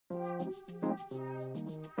Welcome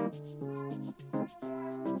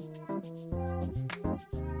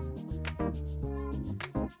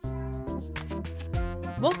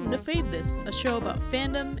to Fave This, a show about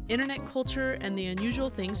fandom, internet culture, and the unusual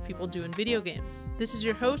things people do in video games. This is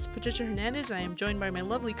your host, Patricia Hernandez. I am joined by my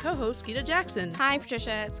lovely co-host, Geeta Jackson. Hi,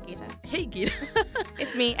 Patricia. It's Geeta. Hey, Geeta.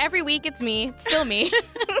 It's me. Every week, it's me. It's still me.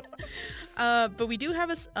 But we do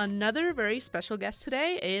have another very special guest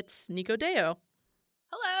today. It's Nico Deo.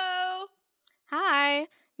 Hello. Hi.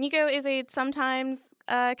 Nico is a sometimes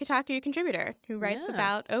Kotaku contributor who writes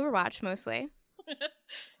about Overwatch mostly.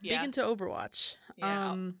 Big into Overwatch.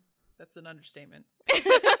 Yeah, that's an understatement.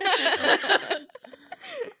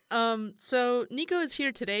 So Nico is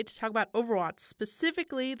here today to talk about Overwatch,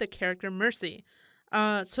 specifically the character Mercy.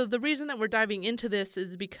 So the reason that we're diving into this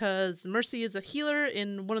is because Mercy is a healer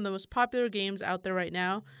in one of the most popular games out there right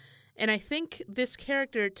now. And I think this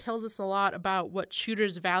character tells us a lot about what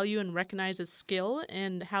shooters value and recognize as skill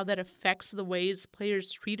and how that affects the ways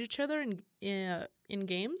players treat each other in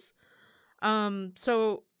games.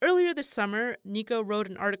 So earlier this summer, Nico wrote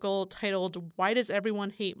an article titled "Why Does Everyone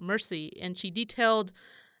Hate Mercy?" and she detailed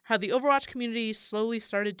how the Overwatch community slowly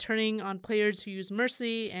started turning on players who use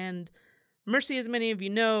Mercy, and Mercy, as many of you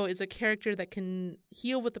know, is a character that can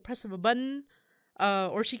heal with the press of a button,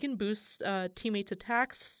 or she can boost teammates'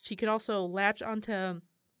 attacks. She could also latch onto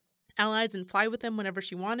allies and fly with them whenever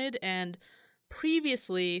she wanted, and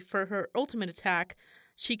previously, for her ultimate attack,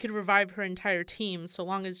 she could revive her entire team so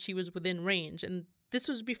long as she was within range. And this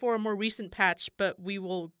was before a more recent patch, but we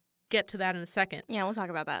will get to that in a second. Yeah, we'll talk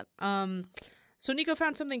about that. So Nico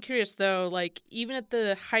found something curious, though. Like, even at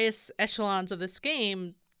the highest echelons of this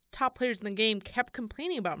game, top players in the game kept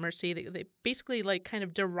complaining about Mercy. They basically, like, kind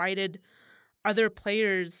of derided other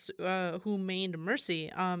players who mained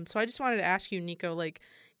Mercy. So I just wanted to ask you, Nico, like,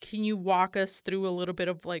 can you walk us through a little bit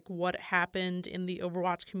of like what happened in the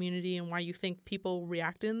Overwatch community and why you think people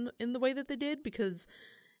reacted in the way that they did? Because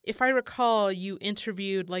if I recall, you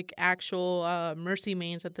interviewed like actual Mercy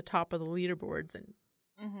mains at the top of the leaderboards. And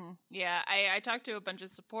Yeah, I talked to a bunch of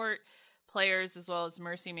support players as well as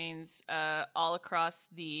Mercy mains all across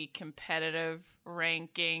the competitive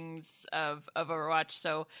rankings of Overwatch.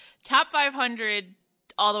 So top 500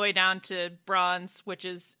 all the way down to bronze, which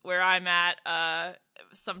is where I'm at.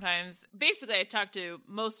 Sometimes, basically, I talk to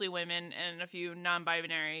mostly women and a few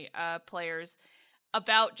non-binary players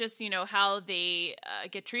about just, you know, how they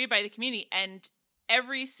get treated by the community. And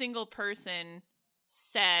every single person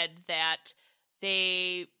said that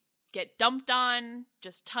they get dumped on,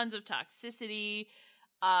 just tons of toxicity,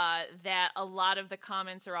 that a lot of the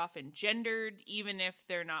comments are often gendered, even if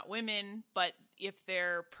they're not women, but if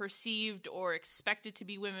they're perceived or expected to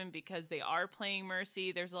be women because they are playing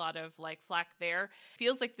Mercy, there's a lot of like flack there.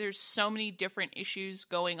 Feels like there's so many different issues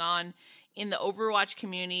going on in the Overwatch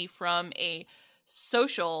community from a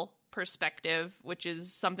social perspective, which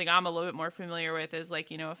is something I'm a little bit more familiar with as like,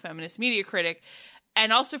 you know, a feminist media critic,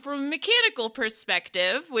 and also from a mechanical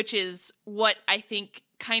perspective, which is what I think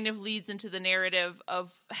kind of leads into the narrative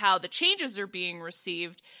of how the changes are being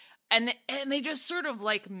received. And they just sort of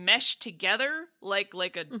like mesh together like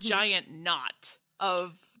a giant knot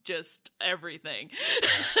of just everything.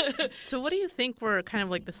 So what do you think were kind of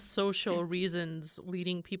like the social reasons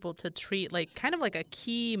leading people to treat like kind of like a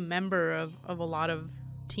key member of a lot of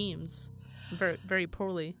teams very, very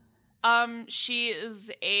poorly? She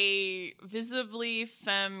is a visibly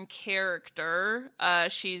femme character.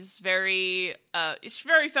 She's very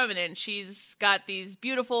feminine. She's got these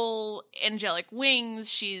beautiful angelic wings.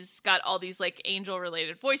 She's got all these like angel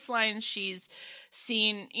related voice lines. She's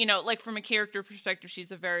seen, you know, like from a character perspective,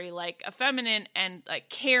 she's a very like effeminate and like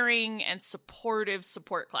caring and supportive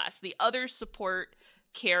support class. The other support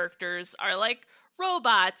characters are like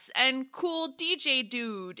robots and cool DJ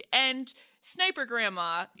dude and sniper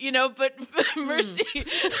grandma, you know, but Mercy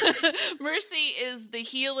Mercy is the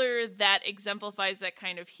healer that exemplifies that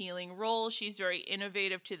kind of healing role. She's very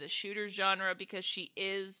innovative to the shooter genre because she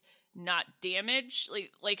is not damaged.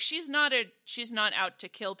 Like she's not out to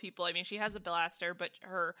kill people. I mean, she has a blaster, but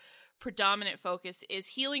her predominant focus is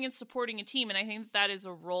healing and supporting a team, and I think that is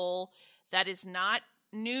a role that is not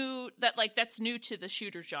new, that's new to the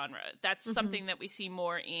shooter genre. That's something that we see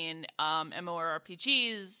more in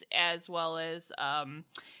MMORPGs as well as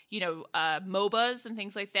MOBAs and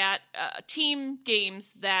things like that. Team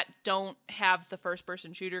games that don't have the first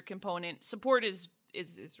person shooter component. Support is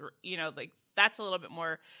you know, like that's a little bit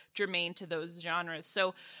more germane to those genres.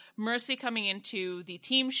 So Mercy coming into the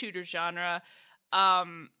team shooter genre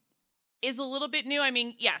is a little bit new. I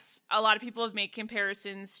mean, yes, a lot of people have made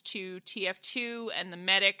comparisons to TF2 and the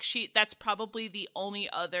medic. That's probably the only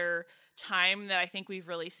other time that I think we've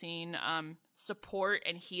really seen support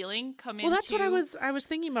and healing come in. Well, that's what I was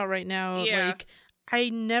thinking about right now. Yeah. Like, I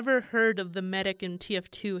never heard of the medic in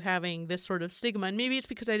TF2 having this sort of stigma, and maybe it's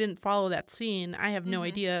because I didn't follow that scene. I have no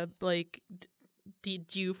idea. Like,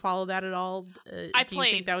 did you follow that at all? Do you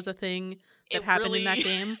think that was a thing that happened in that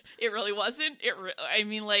game? It really wasn't. I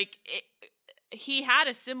mean, like, he had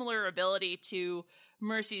a similar ability to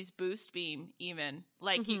Mercy's boost beam, even.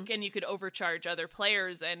 Like, you could overcharge other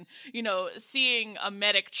players, and, you know, seeing a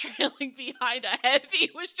medic trailing behind a heavy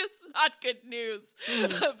was just not good news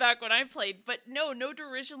back when I played. But no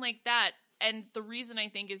derision like that. And the reason I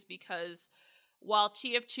think is because while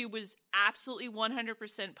TF2 was absolutely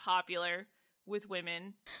 100% popular with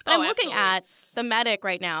women. But I'm looking at the medic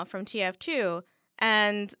right now from TF2,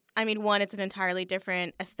 and I mean, one, it's an entirely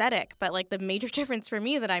different aesthetic, but like the major difference for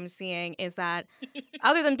me that I'm seeing is that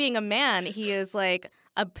other than being a man, he is like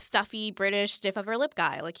a stuffy British stiff upper lip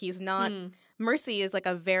guy. Like he's not. Mercy is like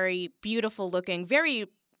a very beautiful looking, very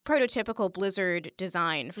prototypical Blizzard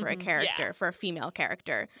design for a character, for a female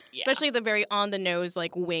character. Yeah. Especially the very on the nose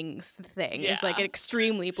like wings thing is like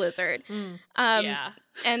extremely Blizzard.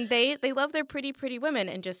 And they love their pretty women,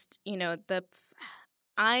 and just, you know,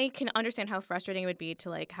 I can understand how frustrating it would be to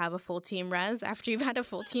like have a full team res after you've had a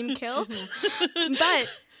full team kill. But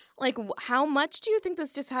like, how much do you think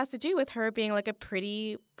this just has to do with her being like a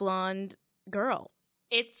pretty blonde girl?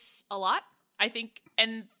 It's a lot, I think,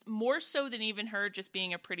 and more so than even her just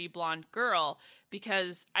being a pretty blonde girl,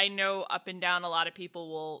 because I know up and down a lot of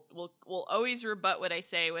people will always rebut what I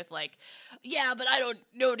say with like, yeah, but I don't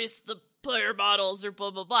notice the player models or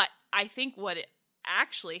blah, blah, blah. I think what it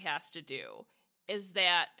actually has to do is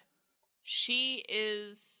that she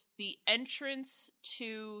is the entrance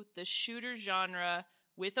to the shooter genre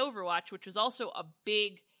with Overwatch, which was also a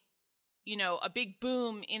big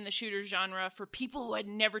boom in the shooter genre for people who had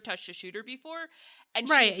never touched a shooter before. And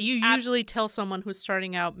right, you usually tell someone who's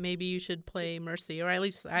starting out, maybe you should play Mercy, or at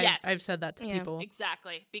least I've said that to people.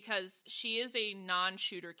 Exactly, because she is a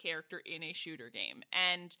non-shooter character in a shooter game,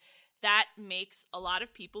 and that makes a lot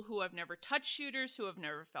of people who have never touched shooters, who have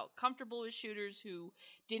never felt comfortable with shooters, who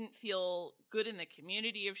didn't feel good in the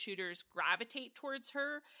community of shooters, gravitate towards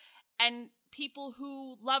her. And people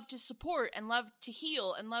who love to support and love to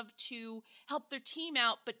heal and love to help their team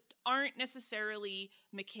out, but aren't necessarily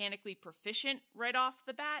mechanically proficient right off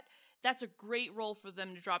the bat, that's a great role for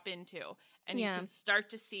them to drop into. And you can start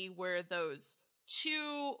to see where those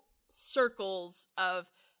two circles of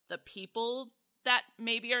the people that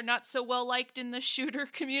maybe are not so well liked in the shooter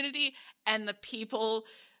community and the people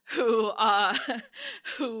who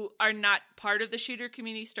are not part of the shooter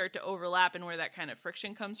community start to overlap, and where that kind of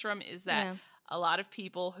friction comes from is that a lot of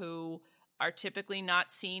people who are typically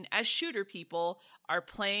not seen as shooter people are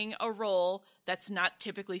playing a role that's not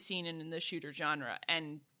typically seen in the shooter genre,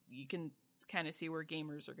 and you can kind of see where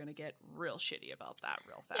gamers are going to get real shitty about that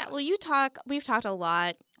real fast. Yeah, well, we've talked a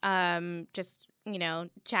lot, just, you know,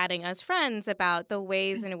 chatting as friends about the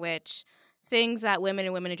ways in which things that women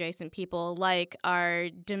and women-adjacent people like are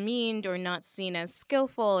demeaned or not seen as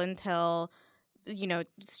skillful until, you know,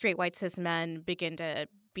 straight white cis men begin to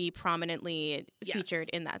be prominently featured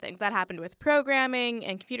in that thing. That happened with programming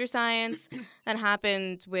and computer science. That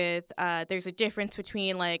happened with, there's a difference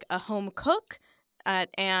between, like, a home cook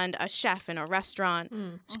and a chef in a restaurant.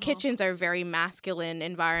 Kitchens are very masculine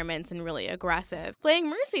environments and really aggressive. Playing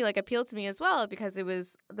Mercy like appealed to me as well, because it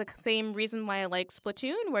was the same reason why I like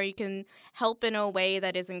Splatoon, where you can help in a way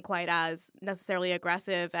that isn't quite as necessarily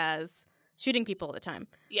aggressive as shooting people all the time.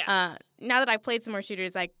 Yeah. Now that I've played some more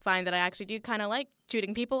shooters, I find that I actually do kind of like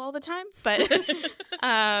shooting people all the time. But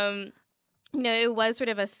you know, it was sort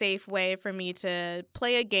of a safe way for me to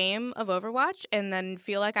play a game of Overwatch and then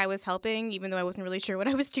feel like I was helping, even though I wasn't really sure what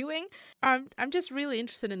I was doing. I'm just really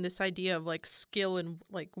interested in this idea of like skill and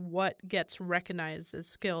like what gets recognized as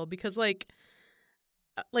skill, because like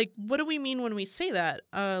what do we mean when we say that?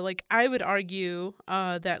 Like I would argue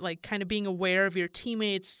that like kind of being aware of your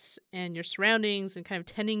teammates and your surroundings and kind of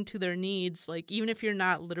tending to their needs, like even if you're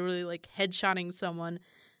not literally like headshotting someone,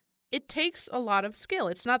 it takes a lot of skill.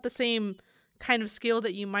 It's not the same kind of skill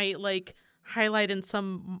that you might like highlight in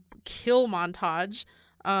some kill montage.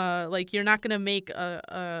 Like you're not gonna make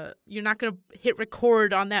you're not gonna hit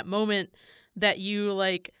record on that moment that you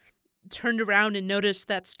like turned around and noticed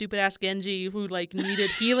that stupid ass Genji who like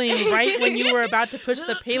needed healing right when you were about to push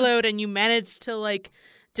the payload, and you managed to like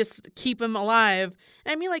just keep him alive.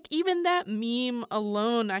 And I mean, like even that meme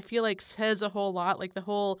alone I feel like says a whole lot. Like the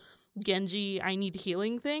whole Genji, I need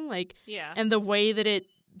healing thing. Like, Yeah. and the way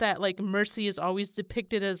that like Mercy is always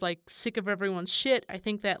depicted as like sick of everyone's shit, I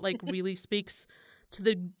think that like really speaks to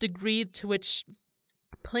the degree to which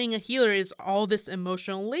playing a healer is all this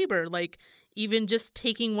emotional labor. Like, even just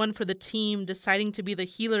taking one for the team, deciding to be the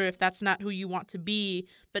healer if that's not who you want to be,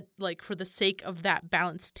 but like for the sake of that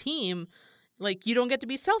balanced team, like you don't get to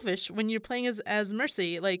be selfish when you're playing as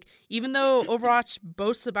Mercy. Like, even though Overwatch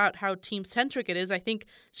boasts about how team centric it is, I think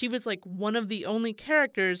she was like one of the only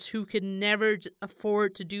characters who could never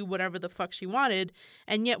afford to do whatever the fuck she wanted,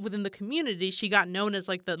 and yet within the community she got known as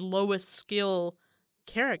like the lowest skill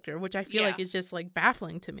character, which I feel like is just like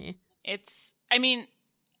baffling to me. It's, I mean,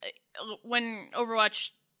 when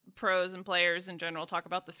Overwatch pros and players in general talk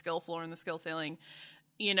about the skill floor and the skill ceiling,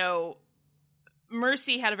 you know,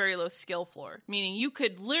 Mercy had a very low skill floor, meaning you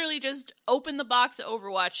could literally just open the box of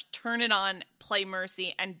Overwatch, turn it on, play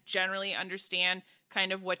Mercy, and generally understand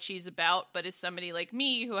kind of what she's about. But as somebody like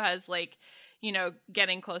me who has like, you know,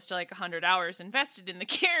 getting close to like 100 hours invested in the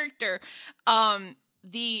character,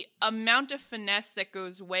 the amount of finesse that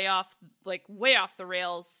goes way off the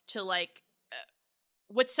rails to like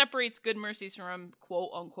what separates good Mercies from quote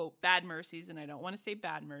unquote bad Mercies, and I don't want to say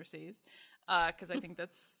bad Mercies because I think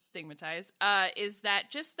that's stigmatized, is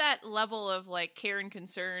that just that level of like care and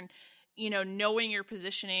concern, you know, knowing your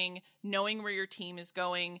positioning, knowing where your team is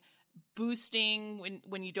going, boosting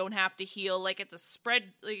when you don't have to heal. Like, it's a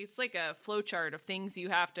spread, like it's like a flow chart of things you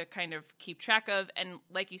have to kind of keep track of. And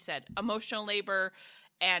like you said, emotional labor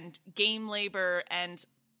and game labor and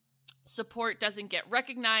support doesn't get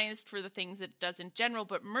recognized for the things that it does in general,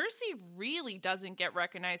 but Mercy really doesn't get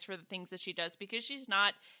recognized for the things that she does because she's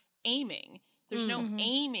not aiming. There's no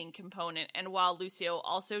aiming component. And while Lucio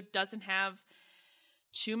also doesn't have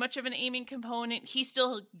too much of an aiming component, he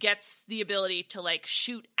still gets the ability to like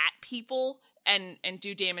shoot at people and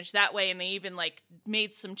do damage that way. And they even like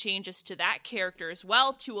made some changes to that character as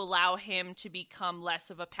well to allow him to become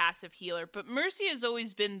less of a passive healer. But Mercy has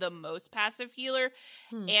always been the most passive healer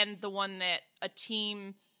and the one that a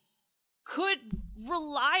team could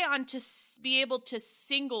rely on to be able to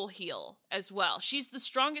single heal as well. She's the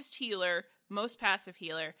strongest healer, most passive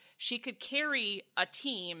healer. She could carry a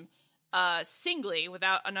team singly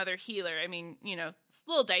without another healer. I mean, you know, it's a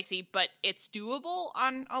little dicey, but it's doable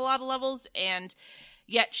on a lot of levels. And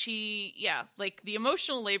yet like the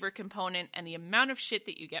emotional labor component and the amount of shit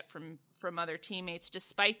that you get from other teammates,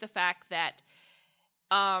 despite the fact that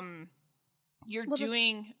you're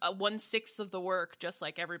doing 1/6 of the work just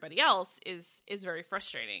like everybody else, is very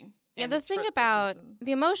frustrating. Yeah, the thing about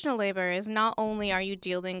the emotional labor is not only are you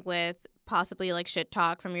dealing with possibly like shit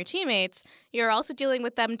talk from your teammates, you're also dealing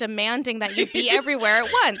with them demanding that you be everywhere at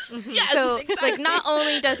once. Yes, so exactly. like, not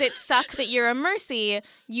only does it suck that you're a Mercy,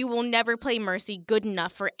 you will never play Mercy good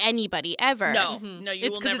enough for anybody ever. No, you will never.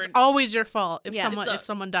 Because it's always your fault if Yeah.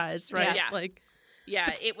 someone dies, right? Yeah. Like,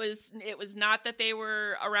 yeah, it was not that they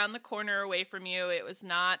were around the corner away from you. It was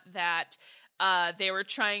not that they were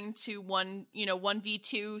trying to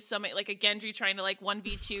 1v2 somebody, like a Genji trying to like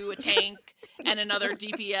 1v2 a tank and another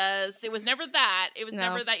DPS. It was never that. It was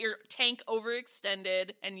never that your tank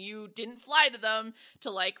overextended and you didn't fly to them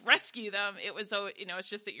to like rescue them. It was, it's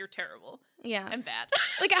just that you're terrible. Yeah. And bad.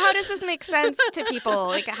 Like, how does this make sense to people?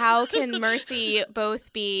 Like, how can Mercy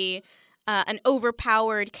both be an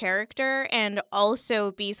overpowered character and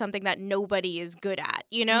also be something that nobody is good at,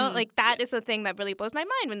 you know? Like, that is the thing that really blows my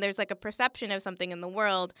mind when there's like a perception of something in the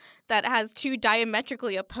world that has two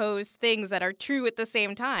diametrically opposed things that are true at the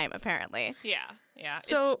same time, apparently. Yeah.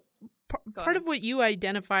 So part of what you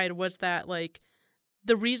identified was that like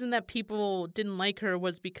the reason that people didn't like her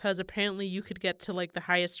was because apparently you could get to like the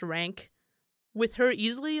highest rank with her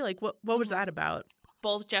easily. Like, what was that about?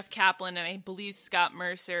 Both Jeff Kaplan and I believe Scott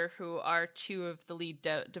Mercer, who are two of the lead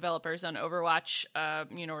developers on Overwatch,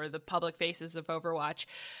 or the public faces of Overwatch,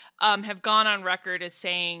 have gone on record as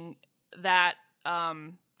saying that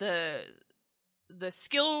the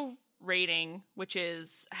skill rating, which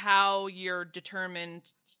is how you're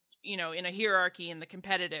determined, in a hierarchy in the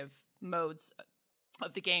competitive modes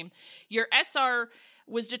of the game, your SR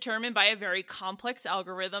was determined by a very complex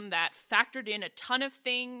algorithm that factored in a ton of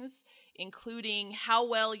things, including how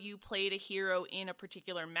well you played a hero in a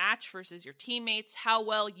particular match versus your teammates, how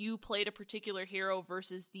well you played a particular hero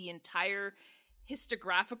versus the entire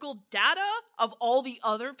histographical data of all the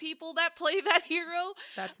other people that play that hero.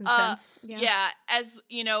 That's intense. Yeah, as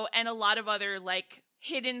and a lot of other like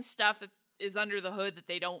hidden stuff that is under the hood that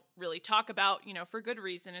they don't really talk about, for good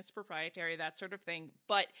reason. It's proprietary, that sort of thing.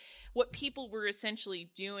 But what people were essentially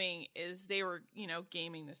doing is they were,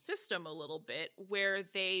 gaming the system a little bit, where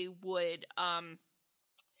they would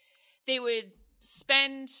they would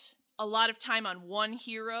spend a lot of time on one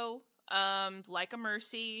hero, like a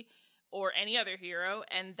Mercy or any other hero,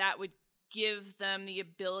 and that would give them the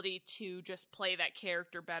ability to just play that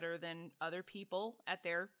character better than other people at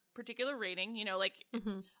their particular rating. You know, like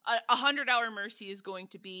a 100-hour Mercy is going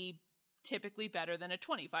to be typically better than a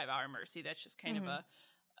 25-hour Mercy. That's just kind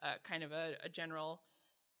of a general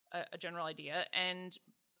idea. And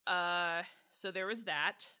so there was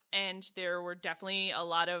that, and there were definitely a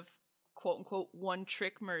lot of quote-unquote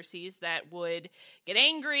one-trick Mercies that would get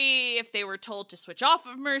angry if they were told to switch off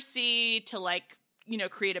of Mercy to, like, you know,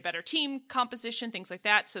 create a better team composition, things like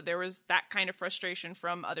that. So there was that kind of frustration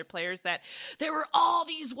from other players that there were all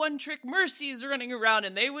these one-trick Mercies running around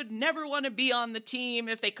and they would never want to be on the team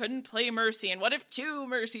if they couldn't play Mercy. And what if two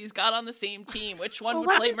Mercies got on the same team? Which one would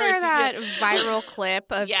play Mercy? Wasn't there that viral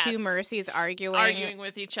clip of two Mercies arguing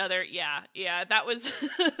with each other? Yeah, that was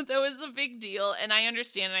that was a big deal, and I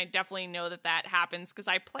understand, and I definitely know that happens because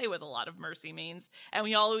I play with a lot of Mercy mains, and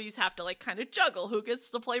we always have to, like, kind of juggle who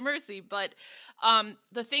gets to play Mercy. But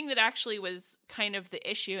the thing that actually was kind of the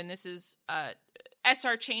issue, and this is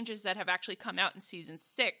SR changes that have actually come out in season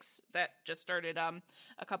 6 that just started a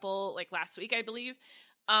couple, like, last week, I believe.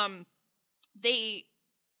 They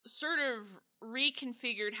sort of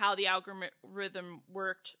reconfigured how the algorithm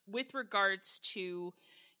worked with regards to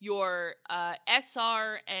your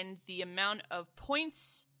SR and the amount of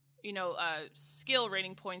points, you know, skill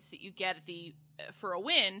rating points that you get at for a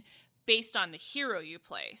win based on the hero you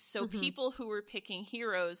play. So people who were picking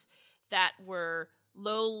heroes that were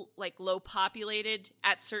low populated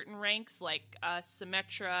at certain ranks, like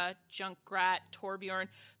Symmetra, Junkrat, Torbjorn,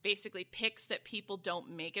 basically picks that people don't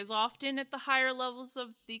make as often at the higher levels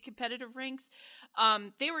of the competitive ranks,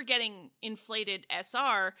 they were getting inflated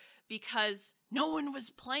SR because no one was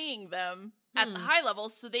playing them at the high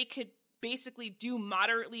levels, so they could basically do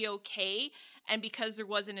moderately okay, and because there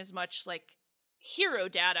wasn't as much, like, hero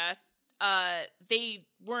data, they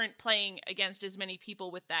weren't playing against as many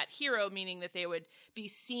people with that hero, meaning that they would be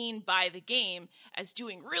seen by the game as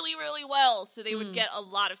doing really, really well. So they would get a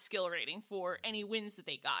lot of skill rating for any wins that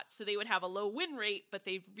they got. So they would have a low win rate, but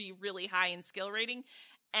they'd be really high in skill rating.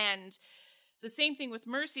 And the same thing with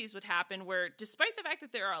Mercies would happen, where despite the fact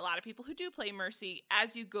that there are a lot of people who do play Mercy,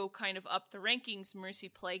 as you go kind of up the rankings, Mercy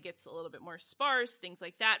play gets a little bit more sparse, things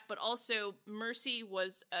like that. But also, Mercy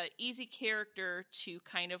was an easy character to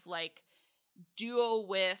kind of, like, duo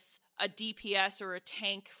with a DPS or a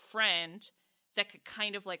tank friend that could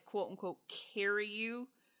kind of, like, quote unquote carry you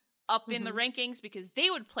up in the rankings, because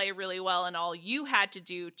they would play really well and all you had to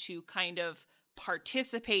do to kind of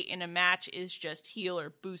participate in a match is just heal or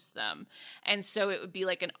boost them. And so it would be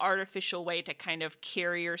like an artificial way to kind of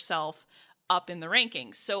carry yourself up in the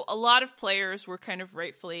rankings. So a lot of players were kind of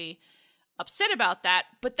rightfully upset about that,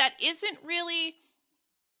 but that isn't really,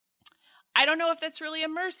 I don't know if that's really a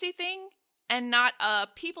Mercy thing and not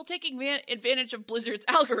people taking advantage of Blizzard's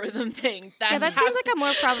algorithm thing. That seems like a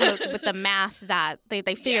more problem with the math that they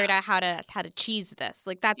figured out how to cheese this.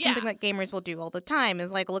 Like, that's something that gamers will do all the time,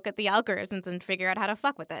 is, like, look at the algorithms and figure out how to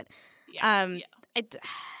fuck with it.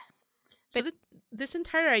 This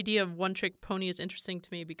entire idea of one-trick pony is interesting to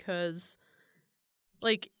me because,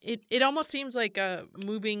 like, it almost seems like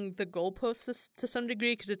moving the goalposts to some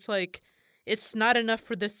degree, because it's like, it's not enough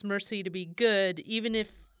for this Mercy to be good, even if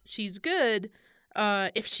she's good.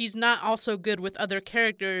 If she's not also good with other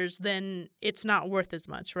characters, then it's not worth as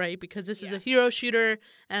much, right? Because this is a hero shooter,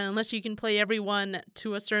 and unless you can play everyone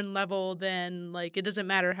to a certain level, then, like, it doesn't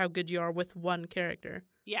matter how good you are with one character.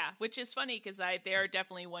 Yeah, which is funny because they are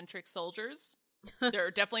definitely one-trick soldiers. There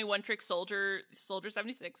are definitely one-trick Soldier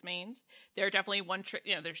 76 mains. There are definitely one-trick,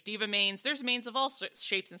 you know, there's Diva mains. There's mains of all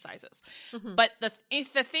shapes and sizes. But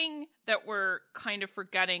the thing that we're kind of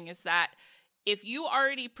forgetting is that if you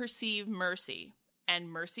already perceive Mercy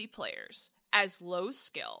and Mercy players as low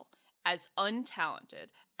skill, as untalented,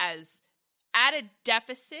 as at a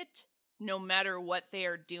deficit, no matter what they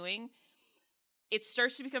are doing, it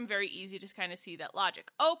starts to become very easy to kind of see that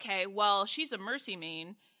logic. Okay, well, she's a Mercy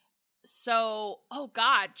main, so, oh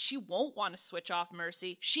God, she won't want to switch off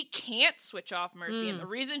Mercy. She can't switch off Mercy. And the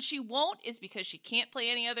reason she won't is because she can't play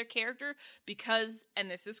any other character because, and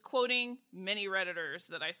this is quoting many Redditors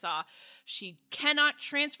that I saw, she cannot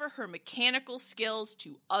transfer her mechanical skills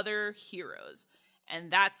to other heroes. And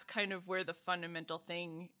that's kind of where the fundamental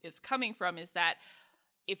thing is coming from, is that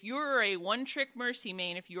if you're a one-trick Mercy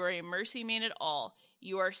main, if you're a Mercy main at all,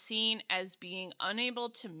 you are seen as being unable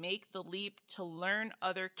to make the leap to learn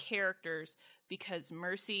other characters because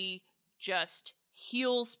Mercy just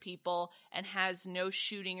heals people and has no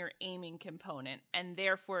shooting or aiming component. And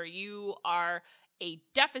therefore, you are a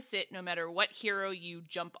deficit no matter what hero you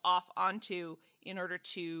jump off onto in order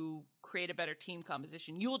to create a better team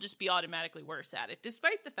composition. You will just be automatically worse at it,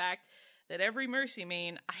 despite the fact that every Mercy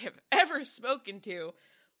main I have ever spoken to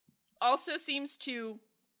also seems to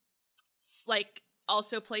like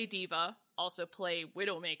also play Diva, also play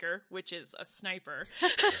Widowmaker, which is a sniper,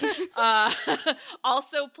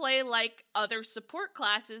 also play like other support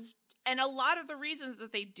classes. And a lot of the reasons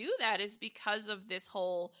that they do that is because of this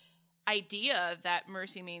whole idea that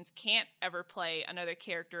Mercy mains can't ever play another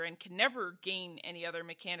character and can never gain any other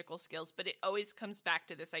mechanical skills. But it always comes back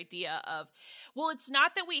to this idea of, well, it's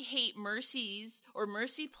not that we hate Mercies or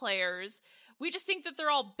Mercy players. We just think that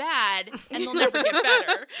they're all bad and they'll never get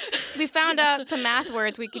better. We found out some math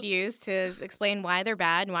words we could use to explain why they're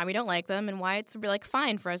bad and why we don't like them and why it's like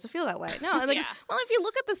fine for us to feel that way. No, like, well, if you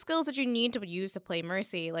look at the skills that you need to use to play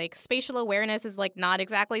Mercy, like spatial awareness is like not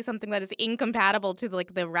exactly something that is incompatible to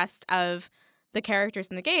like the rest of the characters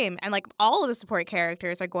in the game. And like all of the support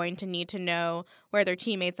characters are going to need to know where their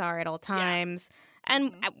teammates are at all times. Yeah.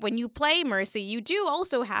 And when you play Mercy, you do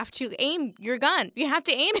also have to aim your gun. You have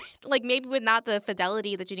to aim it, like maybe with not the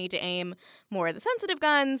fidelity that you need to aim more of the sensitive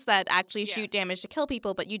guns that actually shoot damage to kill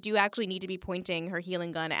people, but you do actually need to be pointing her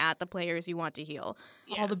healing gun at the players you want to heal.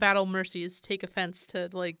 All the battle Mercies take offense to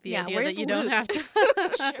like the idea that you don't have to.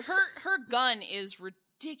 her gun is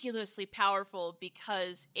ridiculously powerful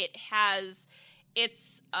because it has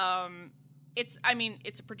it's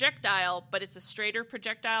a projectile, but it's a straighter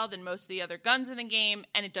projectile than most of the other guns in the game,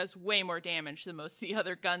 and it does way more damage than most of the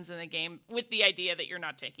other guns in the game, with the idea that you're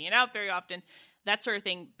not taking it out very often, that sort of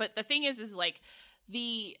thing. But the thing is like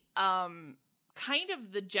the kind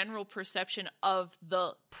of the general perception of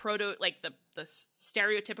the the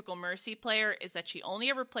stereotypical Mercy player is that she only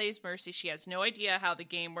ever plays Mercy. She has no idea how the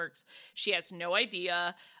game works. She has no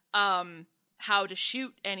idea how to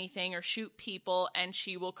shoot anything or shoot people, and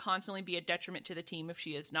she will constantly be a detriment to the team if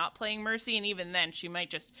she is not playing Mercy. And even then she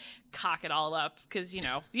might just cock it all up because you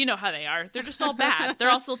know how they are. They're just all bad.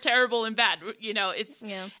 They're also terrible and bad.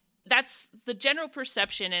 That's the general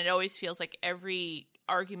perception, and it always feels like every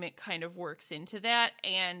argument kind of works into that.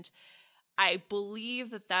 And I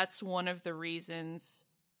believe that that's one of the reasons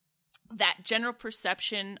that general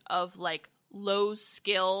perception of like low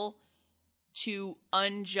skill to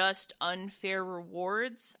unjust, unfair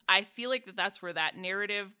rewards. I feel like that's where that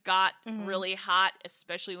narrative got really hot,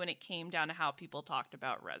 especially when it came down to how people talked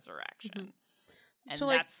about Resurrection. And so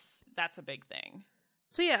that's a big thing.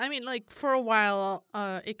 So yeah, I mean, like for a while,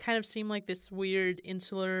 it kind of seemed like this weird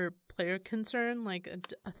insular player concern, like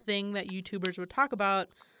a thing that YouTubers would talk about.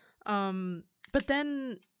 But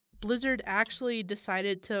then Blizzard actually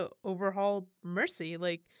decided to overhaul Mercy.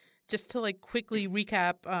 Like, just to like quickly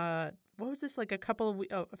recap, what was this, like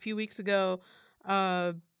a few weeks ago,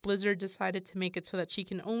 Blizzard decided to make it so that she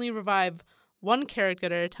can only revive one character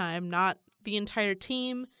at a time, not the entire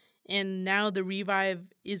team. And now the revive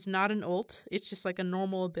is not an ult. It's just like a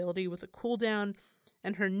normal ability with a cooldown.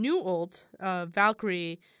 And her new ult,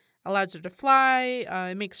 Valkyrie, allows her to fly.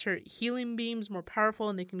 It makes her healing beams more powerful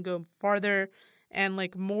and they can go farther. And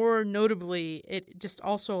like more notably, it just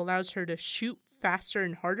also allows her to shoot faster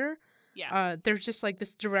and harder. Yeah. There's just like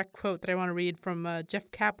this direct quote that I want to read from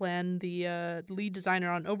Jeff Kaplan, the lead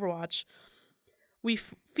designer on Overwatch. We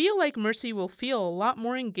feel like Mercy will feel a lot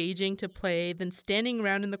more engaging to play than standing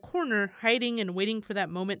around in the corner, hiding and waiting for that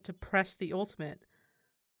moment to press the ultimate,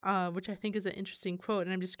 which I think is an interesting quote.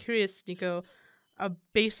 And I'm just curious, Nico,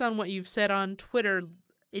 based on what you've said on Twitter,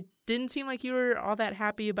 it didn't seem like you were all that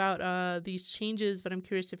happy about these changes, but I'm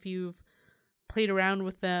curious if you've played around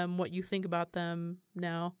with them, what you think about them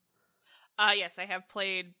now. Yes, I have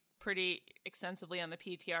played pretty extensively on the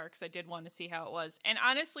PTR because I did want to see how it was. And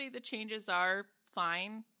honestly, the changes are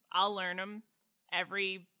fine. I'll learn them.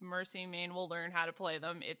 Every Mercy main will learn how to play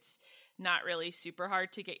them. It's not really super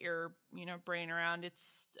hard to get your, brain around.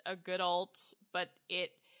 It's a good ult, but it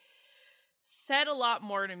said a lot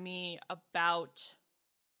more to me about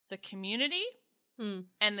the community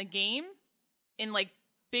and the game in like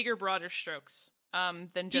bigger, broader strokes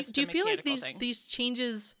than just do you feel like these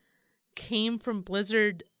changes came from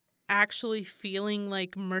Blizzard actually feeling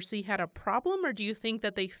like Mercy had a problem, or do you think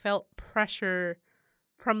that they felt pressure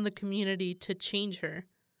from the community to change her?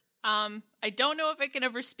 I don't know if I can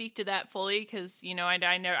ever speak to that fully because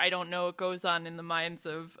I don't know what goes on in the minds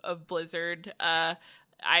of Blizzard.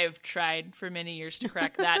 I've tried for many years to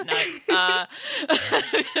crack that nut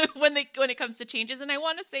when it comes to changes, and I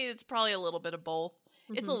want to say it's probably a little bit of both.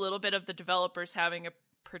 Mm-hmm. It's a little bit of the developers having a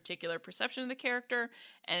particular perception of the character,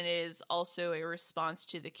 and it is also a response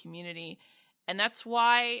to the community. And that's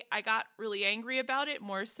why I got really angry about it,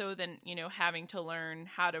 more so than, having to learn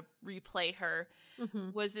how to replay her,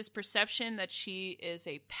 was this perception that she is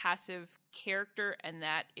a passive character, and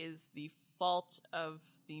that is the fault of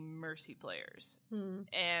the Mercy players.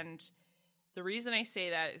 And the reason I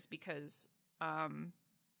say that is because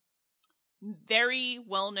very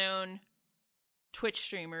well-known Twitch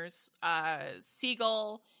streamers,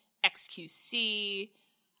 Seagull, XQC,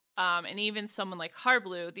 and even someone like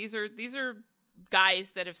Harblu, these are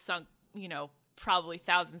guys that have sunk, probably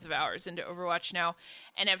thousands of hours into Overwatch now,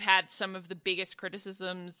 and have had some of the biggest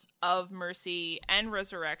criticisms of Mercy and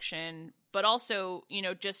Resurrection, but also,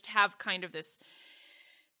 just have kind of this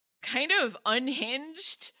kind of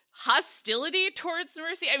unhinged hostility towards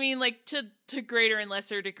Mercy. I mean, like, to greater and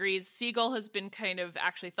lesser degrees. Seagull has been kind of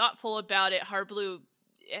actually thoughtful about it. Harblu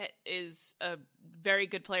is a very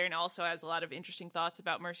good player and also has a lot of interesting thoughts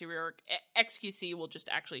about Mercy rework. XQC will just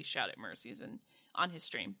actually shout at Mercies on his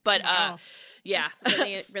stream. But yeah. It's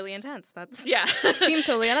really, really intense. That's yeah. Seems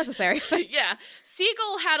totally unnecessary. Yeah.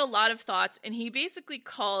 Seagull had a lot of thoughts, and he basically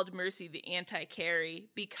called Mercy the anti-carry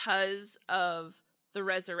because of the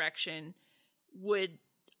Resurrection would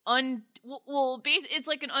it's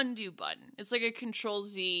like an undo button. It's like a Control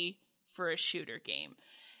Z for a shooter game.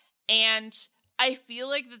 And I feel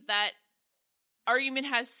like that argument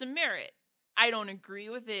has some merit. I don't agree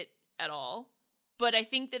with it at all, but I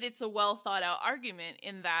think that it's a well thought out argument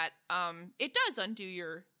in that it does undo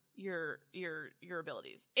your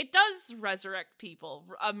abilities. It does resurrect people.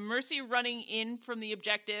 Mercy running in from the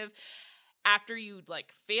objective after you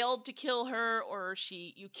failed to kill her, or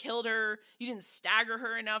you killed her, you didn't stagger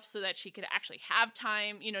her enough so that she could actually have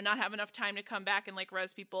time, not have enough time to come back and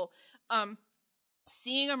res people.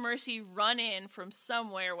 Seeing a Mercy run in from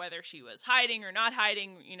somewhere, whether she was hiding or not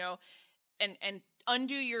hiding, and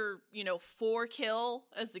undo your, 4 kill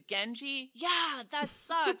as a Genji. Yeah, that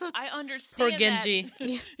sucks. I understand. Poor Genji.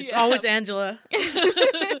 That. It's always Angela.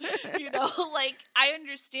 I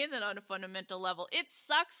understand that on a fundamental level. It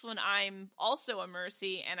sucks when I'm also a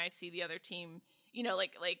Mercy and I see the other team,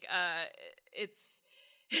 it's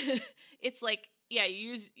it's like, yeah,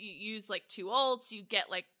 you use 2 ults, you get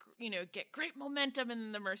get great momentum, and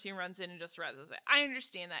then the Mercy runs in and just reses it. I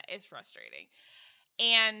understand that. It's frustrating.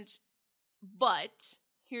 But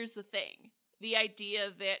here's the thing. The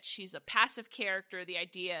idea that she's a passive character, the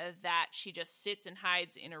idea that she just sits and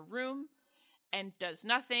hides in a room and does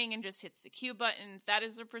nothing and just hits the Q button, that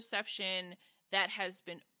is a perception that has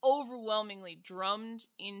been overwhelmingly drummed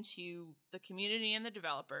into the community and the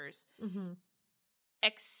developers,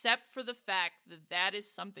 except for the fact that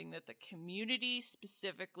is something that the community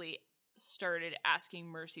specifically started asking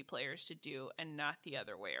Mercy players to do and not the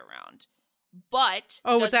other way around. But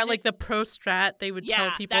was that the pro strat? They would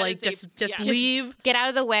tell people just leave, get out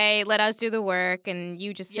of the way, let us do the work, and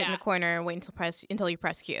you just sit in the corner and wait until you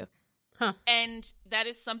press Q. Huh. And that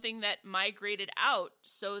is something that migrated out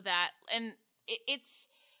so that, and it's,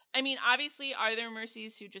 I mean, obviously, are there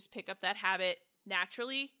Mercies who just pick up that habit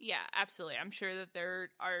naturally? Yeah, absolutely. I'm sure that there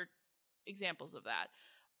are examples of that.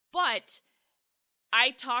 But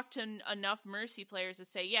I talk to enough Mercy players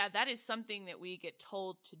that say, yeah, that is something that we get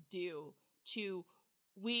told to do.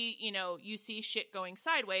 You see shit going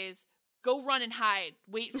sideways, go run and hide,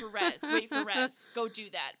 wait for res, go do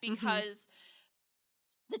that, because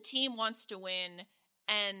the team wants to win,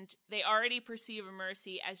 and they already perceive a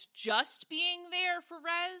Mercy as just being there for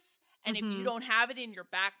res, and if you don't have it in your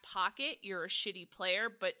back pocket, you're a shitty player,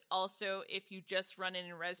 but also if you just run in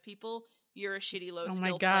and res people, you're a shitty low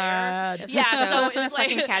skill player. Yeah, so it's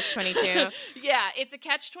fucking catch-22. Yeah, it's a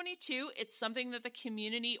catch-22. It's something that the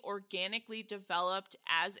community organically developed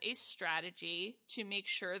as a strategy to make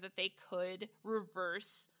sure that they could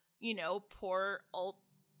reverse, poor ult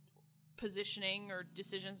positioning or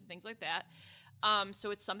decisions and things like that.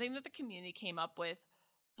 So it's something that the community came up with,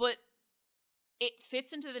 but it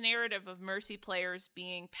fits into the narrative of Mercy players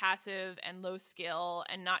being passive and low skill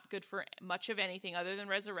and not good for much of anything other than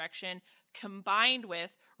Resurrection, combined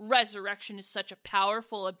with Resurrection is such a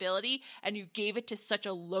powerful ability and you gave it to such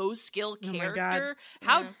a low skill character.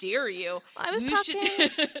 How dare you? Well, I was talking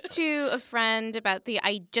to a friend about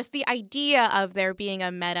just the idea of there being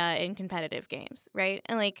a meta in competitive games, right?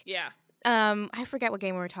 And I forget what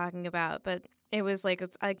game we were talking about, but it was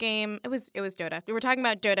a game. It was Dota. We were talking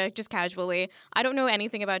about Dota just casually. I don't know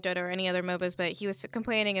anything about Dota or any other MOBAs, but he was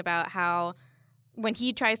complaining about how when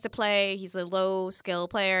he tries to play, he's a low skill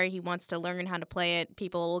player. He wants to learn how to play it.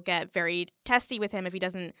 People will get very testy with him if he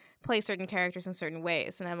doesn't play certain characters in certain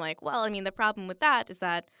ways. And I'm like, well, I mean, the problem with that is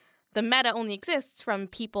that the meta only exists from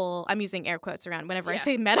people. I'm using air quotes around whenever I Yeah.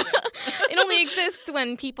 say meta. It only exists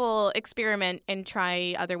when people experiment and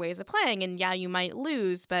try other ways of playing. And yeah, you might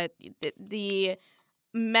lose, but the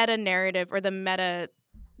meta narrative or the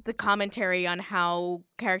commentary on how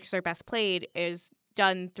characters are best played is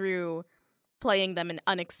done through playing them in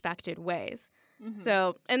unexpected ways. Mhm.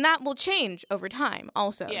 So, and that will change over time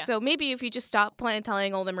also. Yeah. So maybe if you just stop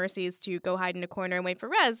telling all the Mercies to go hide in a corner and wait for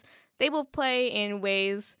res, they will play in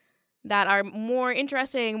ways that are more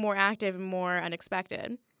interesting, more active, and more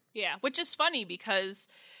unexpected. Yeah, which is funny because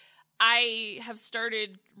I have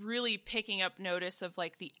started really picking up notice of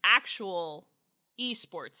like the actual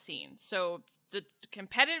esports scene. So the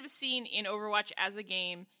competitive scene in Overwatch as a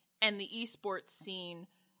game and the esports scene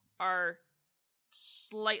are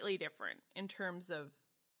slightly different in terms of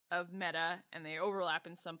meta, and they overlap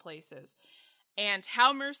in some places. And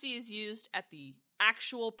how Mercy is used at the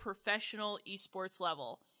actual professional esports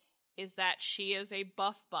level is that she is a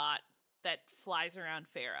buff bot that flies around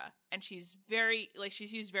Pharah, and she's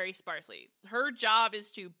used very sparsely. Her job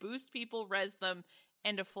is to boost people, res them,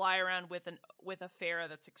 and to fly around with a Pharah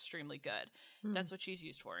that's extremely good. That's what she's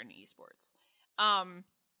used for in esports.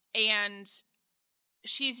 And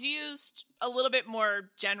she's used a little bit more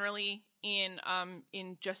generally in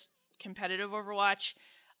just competitive Overwatch.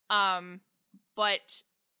 But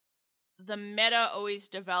the meta always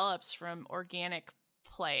develops from organic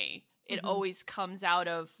play. It always comes out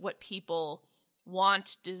of what people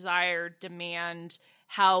want, desire, demand,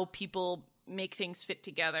 how people make things fit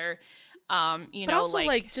together. But also,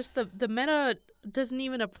 like just the meta doesn't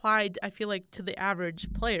even apply, I feel like, to the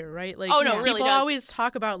average player, right? Like, Oh, no, it really people does. always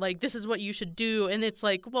talk about like this is what you should do, and it's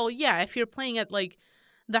like, well, yeah, if you're playing at like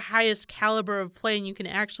the highest caliber of play and you can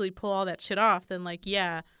actually pull all that shit off, then like,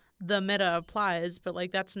 yeah, the meta applies. But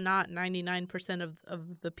like, that's not 99%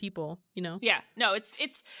 of the people, you know? Yeah, no,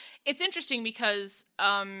 it's interesting because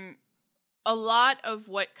a lot of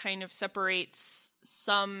what kind of separates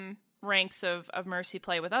some ranks of Mercy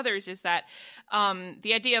play with others is that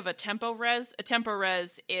the idea of a tempo res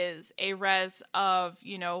is a res of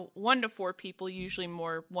 1 to 4 people, usually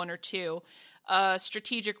more 1 or 2,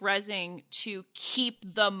 strategic resing to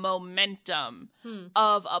keep the momentum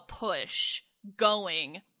of a push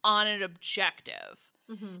going on an objective.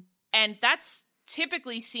 And that's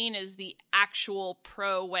typically seen as the actual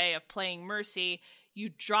pro way of playing Mercy. You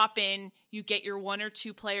drop in, you get your 1 or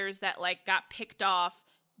 2 players that like got picked off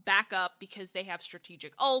back up because they have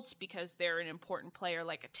strategic ults, because they're an important player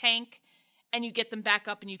like a tank, and you get them back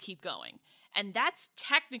up and you keep going. And that's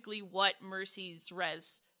technically what Mercy's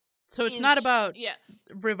res. So it's not about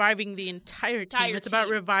reviving the entire team. It's about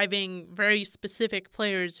reviving very specific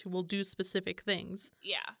players who will do specific things.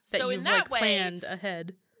 Yeah. That So you've in that way, planned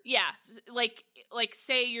ahead. Yeah, like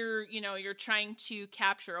say you're trying to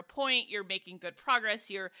capture a point, you're making good progress,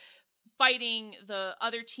 you're fighting, the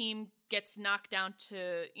other team gets knocked down to,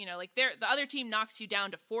 the other team knocks you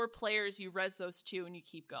down to 4 players, you res those 2 and you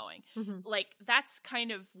keep going. Like, that's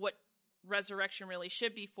kind of what Resurrection really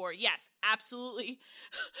should be for. Yes, absolutely.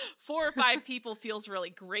 4 or 5 people feels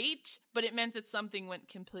really great, but it meant that something went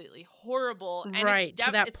completely horrible. And right,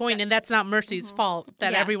 to that point, and that's not Mercy's fault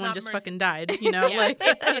that everyone just fucking died, like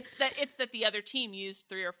it's that the other team used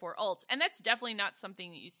 3 or 4 ults, and that's definitely not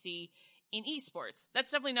something that you see in esports.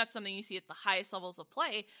 That's definitely not something you see at the highest levels of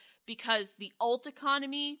play, because the ult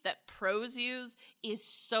economy that pros use is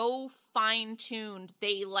so fine-tuned.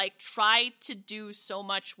 They try to do so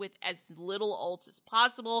much with as little ults as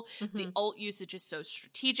possible. The ult usage is so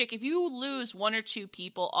strategic. If you lose 1 or 2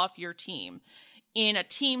 people off your team in a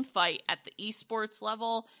team fight at the esports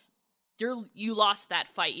level, you lost that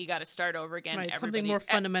fight. You got to start over again. Right, something more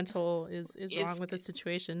fundamental is wrong with the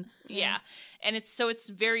situation. Yeah, and it's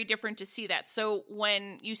very different to see that. So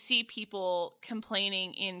when you see people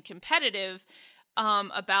complaining in competitive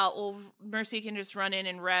about, well, Mercy can just run in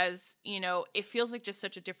and res, it feels like just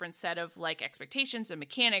such a different set of expectations and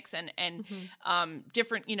mechanics and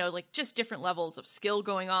different, just different levels of skill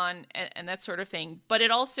going on and that sort of thing. But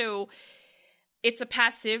it's a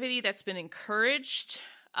passivity that's been encouraged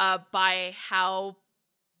by how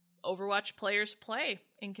Overwatch players play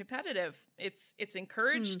in competitive. It's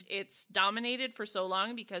encouraged. It's dominated for so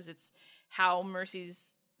long because it's how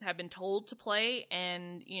Mercies have been told to play.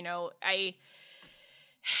 And,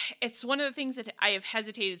 it's one of the things that I have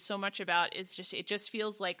hesitated so much about is it just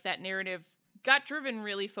feels like that narrative got driven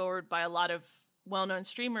really forward by a lot of well-known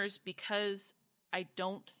streamers because I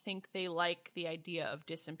don't think they like the idea of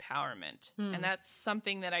disempowerment. And that's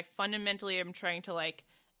something that I fundamentally am trying to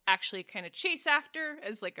actually kind of chase after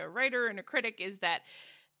as a writer and a critic, is that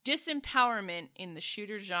disempowerment in the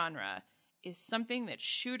shooter genre is something that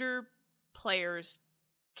shooter players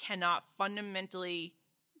cannot fundamentally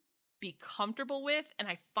be comfortable with, and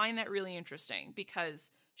I find that really interesting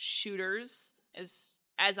because shooters,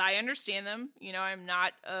 as I understand them, I'm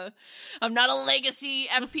not a legacy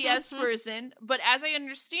FPS person, but as I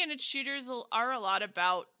understand it, shooters are a lot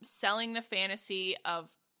about selling the fantasy of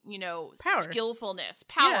power. skillfulness,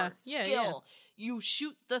 power, Yeah, skill. You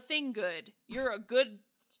shoot the thing good. You're a good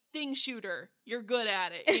thing shooter. You're good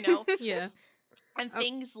at it. Yeah. And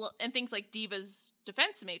things like Diva's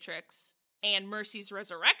defense matrix and Mercy's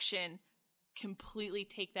resurrection completely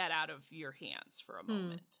take that out of your hands for a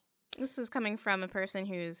moment. This is coming from a person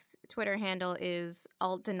whose Twitter handle is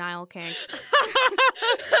alt denial king.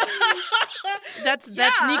 That's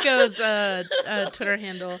Nico's Twitter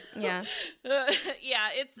handle. Yeah. Yeah,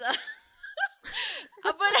 it's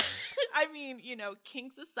but I mean,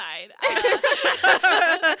 kinks aside,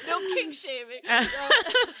 no kink shaming.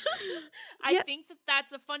 I think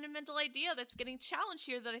that's a fundamental idea that's getting challenged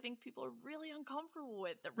here that I think people are really uncomfortable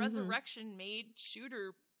with. That resurrection made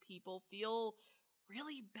shooter people feel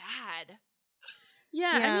really bad.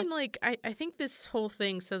 Yeah, I mean, I think this whole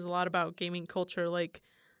thing says a lot about gaming culture.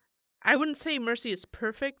 I wouldn't say Mercy is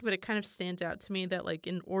perfect, but it kind of stands out to me that,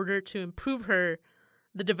 in order to improve her,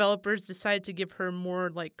 the developers decided to give her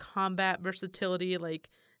more, combat versatility,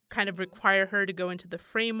 kind of require her to go into the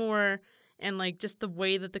fray more, and, just the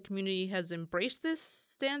way that the community has embraced this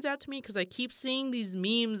stands out to me, because I keep seeing these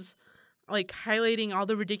memes, highlighting all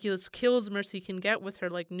the ridiculous kills Mercy can get with her,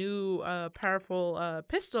 new, powerful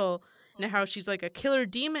pistol, and how she's, a killer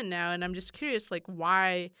demon now, and I'm just curious,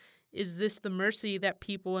 why is this the Mercy that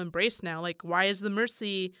people embrace now? Why is the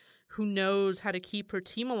Mercy who knows how to keep her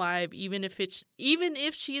team alive, even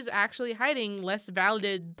if she is actually hiding, less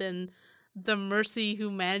validated than the Mercy who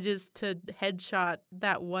manages to headshot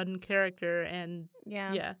that one character? And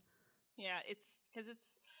yeah, it's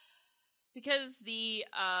because the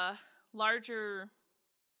larger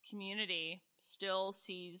community still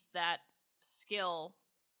sees that skill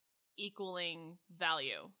equaling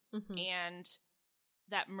value, and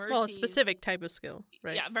that Mercy, a specific type of skill,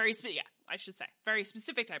 right? Yeah, I should say very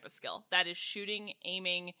specific type of skill that is shooting,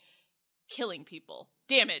 aiming, killing people,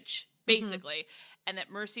 damage, basically. And that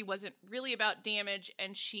Mercy wasn't really about damage,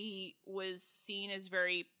 and she was seen as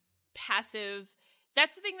very passive.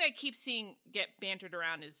 That's the thing that I keep seeing get bantered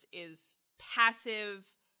around is passive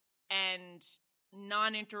and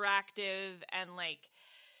non-interactive and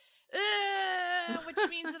which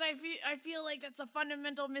means that I feel like that's a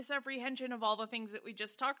fundamental misapprehension of all the things that we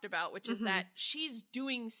just talked about, which is that she's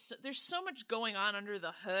doing there's so much going on under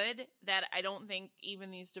the hood that I don't think even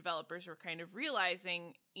these developers were kind of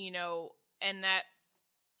realizing, and that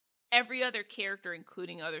every other character,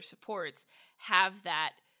 including other supports, have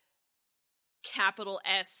that capital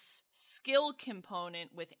S skill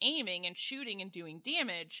component with aiming and shooting and doing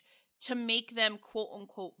damage to make them quote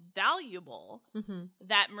unquote valuable.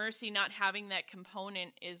 That Mercy not having that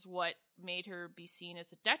component is what made her be seen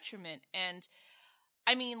as a detriment. And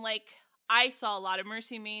I mean, I saw a lot of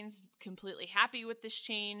Mercy mains completely happy with this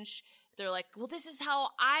change. They're like, well, this is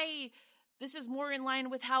more in line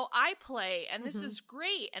with how I play, and this is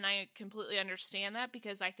great. And I completely understand that,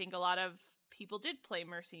 because I think a lot of people did play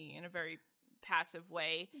Mercy in a very passive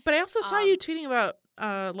way. But I also saw you tweeting about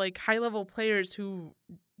high level players who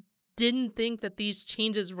didn't think that these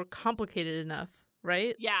changes were complicated enough,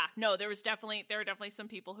 right? Yeah, no, there were definitely some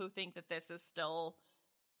people who think that this is still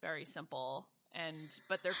very simple,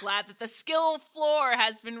 but they're glad that the skill floor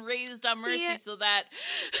has been raised on Mercy, so that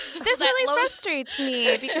this really frustrates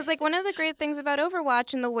me, because one of the great things about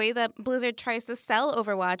Overwatch and the way that Blizzard tries to sell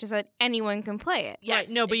Overwatch is that anyone can play it. Yes, right.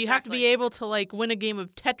 No, but you have to be able to win a game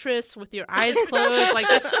of Tetris with your eyes closed.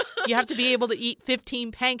 You have to be able to eat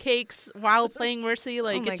 15 pancakes while playing Mercy.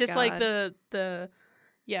 It's just the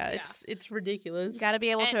it's ridiculous. You got to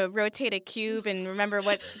be able to rotate a cube and remember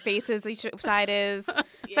what faces each side is.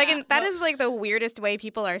 That is the weirdest way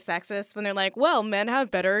people are sexist, when they're like, well, men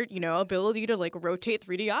have better, ability to rotate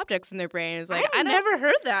 3D objects in their brain. It's I've never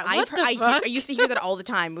heard that. I used to hear that all the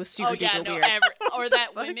time. It was super duper weird. Or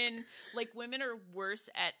that women are worse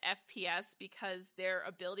at FPS because their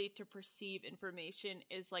ability to perceive information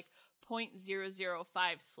is 0.005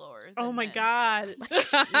 slower than oh my men. God.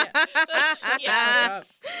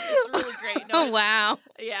 It's really great. No, wow.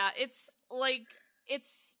 Yeah,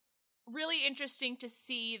 it's really interesting to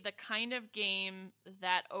see the kind of game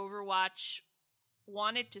that Overwatch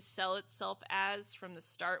wanted to sell itself as from the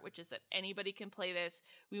start, which is that anybody can play this.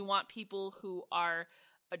 We want people who are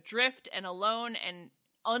adrift and alone and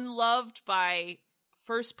unloved by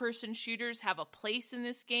first-person shooters have a place in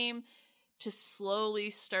this game, to slowly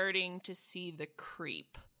starting to see the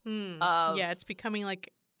creep Yeah, it's becoming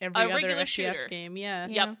like every a other regular FPS shooter. game. Yeah.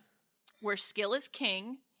 Yep. Where skill is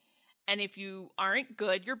king, and if you aren't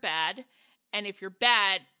good, you're bad, and if you're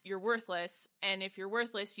bad, you're worthless, and if you're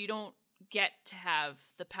worthless, you don't get to have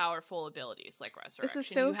the powerful abilities like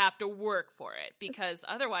Resurrection. You have to work for it, because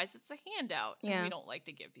otherwise it's a handout, and we don't like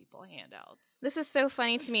to give people handouts. This is so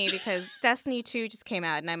funny to me because Destiny 2 just came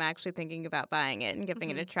out, and I'm actually thinking about buying it and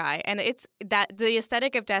giving it a try. And it's that the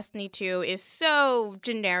aesthetic of Destiny 2 is so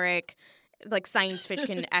generic, like science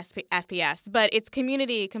fiction FPS, but its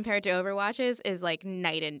community compared to Overwatch's is like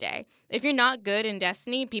night and day. If you're not good in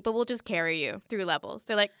Destiny, people will just carry you through levels.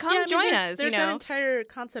 They're like, come join us. There's that entire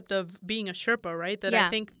concept of being a Sherpa, right? That I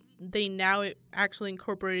think they now actually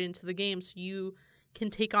incorporated into the game, so you can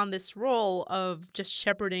take on this role of just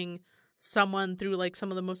shepherding someone through like some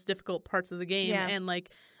of the most difficult parts of the game, and like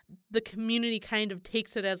the community kind of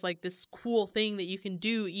takes it as like this cool thing that you can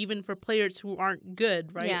do even for players who aren't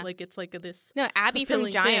good, right? Yeah. Like it's like this. No, Abby from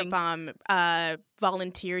fulfilling Giant thing. Bomb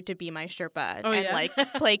volunteered to be my Sherpa and yeah. like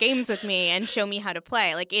play games with me and show me how to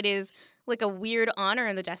play. Like it is like a weird honor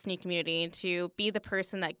in the Destiny community to be the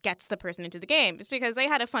person that gets the person into the game. It's because they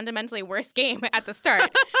had a fundamentally worse game at the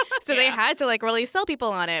start. So they had to like really sell people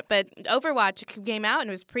on it. But Overwatch came out and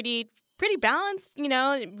it was pretty balanced, you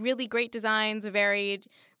know, really great designs, varied,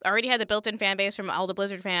 already had the built-in fan base from all the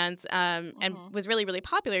Blizzard fans, and was really, really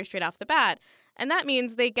popular straight off the bat. And that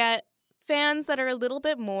means they get fans that are a little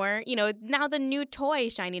bit more, you know, now the new toy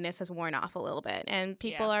shininess has worn off a little bit, and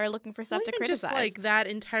people are looking for stuff to criticize. Just like that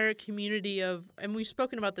entire community of, and we've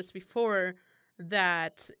spoken about this before,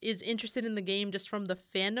 that is interested in the game just from the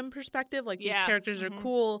fandom perspective. Like these characters are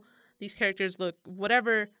cool, these characters look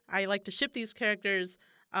whatever, I like to ship these characters.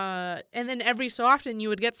 And then every so often you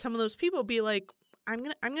would get some of those people be like, I'm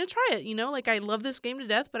gonna try it, you know, like I love this game to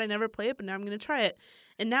death, but I never play it, but now I'm gonna try it.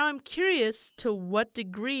 And now I'm curious to what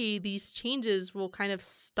degree these changes will kind of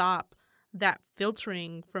stop that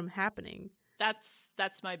filtering from happening. That's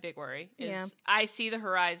my big worry. I see the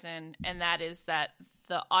horizon, and that is that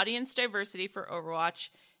the audience diversity for Overwatch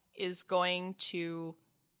is going to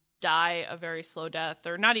die a very slow death,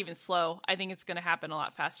 or not even slow. I think it's going to happen a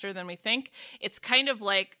lot faster than we think. It's kind of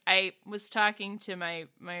like, I was talking to my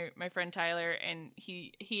friend Tyler, and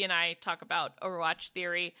he and I talk about Overwatch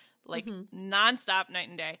theory like nonstop, night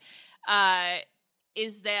and day.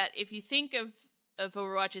 Is that if you think of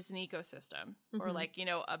Overwatch as an ecosystem, or like, you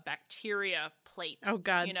know, a bacteria plate. Oh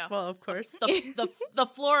God! You know, well, of course, the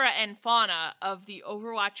flora and fauna of the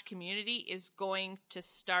Overwatch community is going to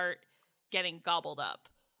start getting gobbled up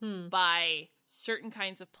by certain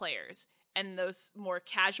kinds of players. And those more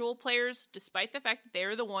casual players, despite the fact that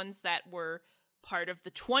they're the ones that were part of the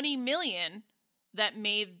 20 million that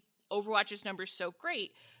made Overwatch's numbers so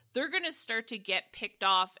great, they're going to start to get picked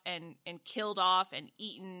off and killed off and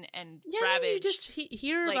eaten and ravaged. You just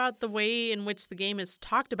hear about the way in which the game is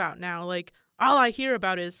talked about now. Like, all I hear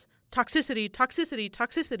about is toxicity, toxicity,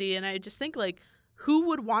 toxicity. And I just think, like, who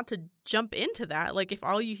would want to jump into that? Like, if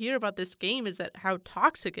all you hear about this game is that how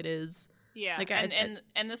toxic it is. Yeah, like,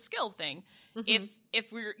 and the skill thing.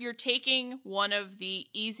 If you're taking one of the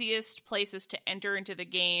easiest places to enter into the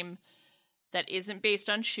game that isn't based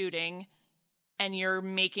on shooting, and you're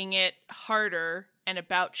making it harder and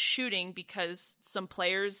about shooting because some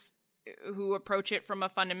players who approach it from a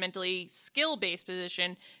fundamentally skill-based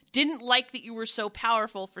position didn't like that you were so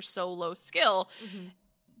powerful for so low skill.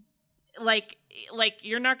 Like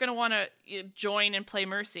you're not going to want to join and play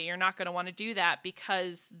Mercy. You're not going to want to do that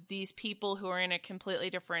because these people who are in a completely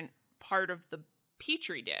different part of the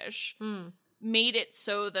petri dish made it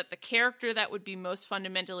so that the character that would be most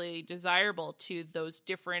fundamentally desirable to those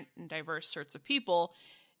different and diverse sorts of people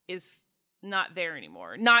is not there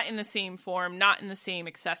anymore. Not in the same form, not in the same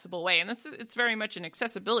accessible way. And it's very much an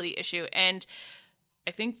accessibility issue. And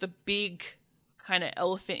I think the big kind of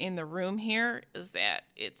elephant in the room here is that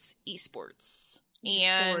it's esports.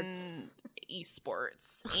 And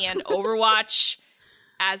Overwatch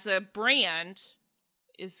as a brand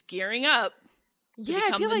is gearing up to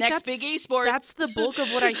become the next big esport. That's the bulk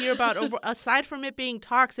of what I hear about. Aside from it being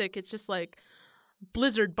toxic, it's just like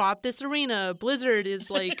Blizzard bought this arena. Blizzard is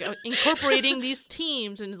like incorporating these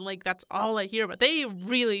teams, and like that's all I hear about. They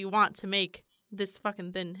really want to make this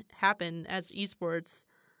fucking thing happen as esports.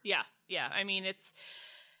 Yeah. I mean, it's,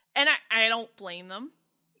 and I don't blame them.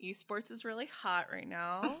 Esports is really hot right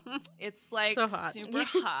now. It's like so hot. Super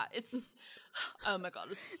hot. It's, oh my God,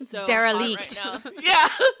 it's so derelict hot right now. Yeah.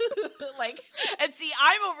 Like, and see,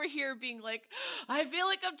 I'm over here being like, I feel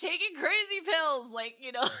like I'm taking crazy pills. Like,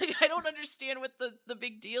 you know, like I don't understand what the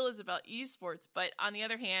big deal is about esports. But on the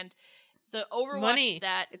other hand, the Overwatch Money.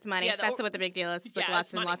 that It's money. Yeah, That's what the big deal is. It's like yeah, lots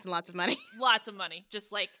it's and money. lots and lots of money. lots of money.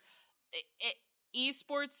 Just like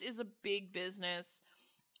esports is a big business.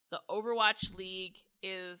 The Overwatch League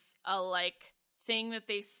is a like thing that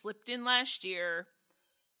they slipped in last year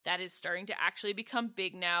that is starting to actually become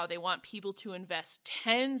big now. They want people to invest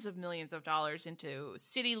tens of millions of dollars into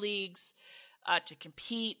city leagues to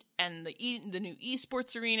compete, and the new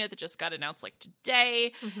esports arena that just got announced like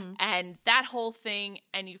today, and that whole thing.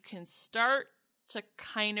 And you can start to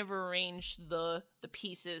kind of arrange the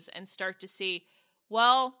pieces and start to see,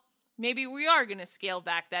 well, maybe we are going to scale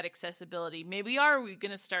back that accessibility. Maybe we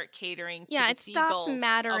going to start catering to the It stops seagulls of the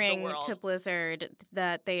mattering world. to Blizzard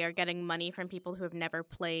that they are getting money from people who have never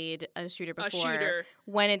played a shooter before. A shooter.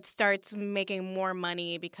 When it starts making more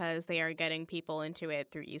money because they are getting people into it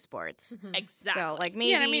through esports. Exactly. So, like,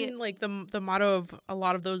 maybe... Yeah, I mean, like the motto of a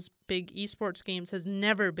lot of those big esports games has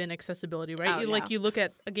never been accessibility, right? Oh, Like no. you look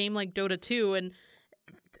at a game like Dota 2 and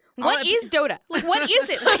What is Dota? Like, what is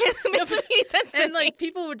it? Like, it doesn't make any sense to and me. like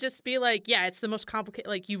people would just be like, yeah, it's the most complicated,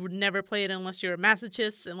 like you would never play it unless you're a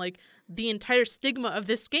masochist, and like the entire stigma of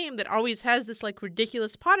this game that always has this like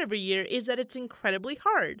ridiculous pot every year is that it's incredibly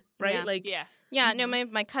hard, right? Yeah. Like Yeah. Yeah, no,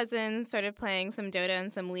 my cousin started playing some Dota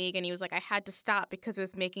and some League, and he was like, I had to stop because it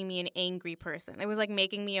was making me an angry person. It was like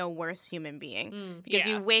making me a worse human being. Because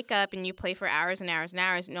Yeah. you wake up and you play for hours and hours and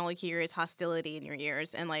hours, and all you hear is hostility in your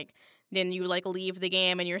ears. And like, then you like leave the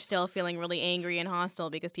game and you're still feeling really angry and hostile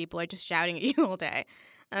because people are just shouting at you all day.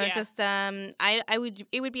 Yeah.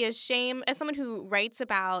 It would be a shame, as someone who writes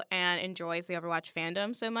about and enjoys the Overwatch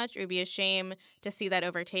fandom so much, it would be a shame to see that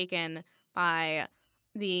overtaken by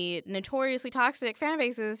the notoriously toxic fan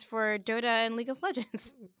bases for Dota and League of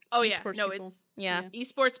Legends. Oh yeah. esports No, people. it's Yeah.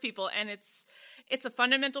 esports people, and it's a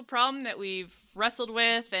fundamental problem that we've wrestled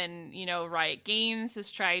with, and Riot Games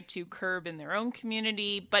has tried to curb in their own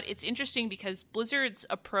community. But it's interesting because Blizzard's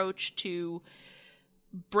approach to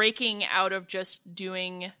breaking out of just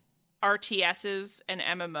doing RTSs and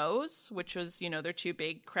MMOs, which was their two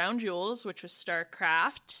big crown jewels, which was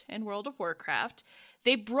StarCraft and World of Warcraft,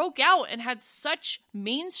 they broke out and had such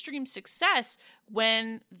mainstream success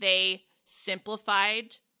when they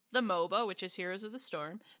simplified the MOBA, which is Heroes of the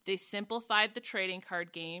Storm. They simplified the trading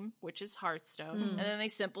card game, which is Hearthstone. And then they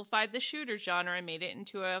simplified the shooter genre and made it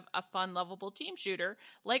into a fun, lovable team shooter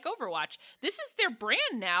like Overwatch. This is their brand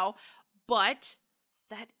now, but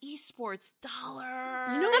that esports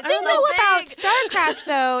dollar. The thing though about StarCraft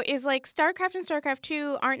though is like StarCraft and StarCraft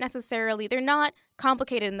 2 aren't necessarily, they're not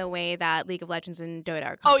complicated in the way that League of Legends and Dota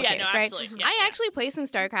are Oh yeah, complicated, no, right? absolutely. Yeah, I yeah. actually play some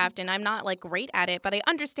StarCraft and I'm not like great at it, but I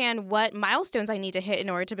understand what milestones I need to hit in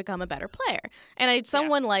order to become a better player. And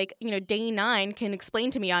someone like, Day9 can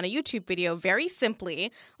explain to me on a YouTube video very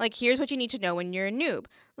simply, like, here's what you need to know when you're a noob.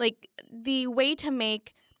 Like, the way to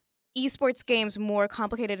make esports games more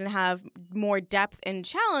complicated and have more depth and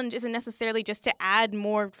challenge isn't necessarily just to add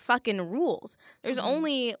more fucking rules. There's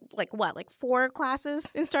only like 4 classes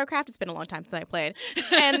in StarCraft. It's been a long time since I played.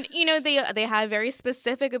 And they have very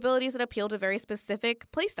specific abilities that appeal to very specific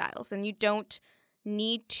playstyles, and you don't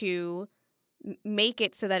need to make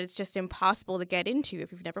it so that it's just impossible to get into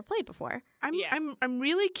if you've never played before. I'm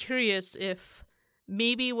really curious if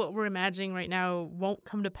maybe what we're imagining right now won't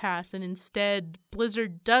come to pass, and instead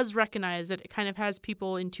Blizzard does recognize that it kind of has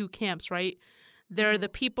people in two camps, right? There are the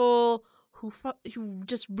people who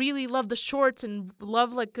just really love the shorts and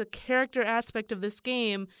love like the character aspect of this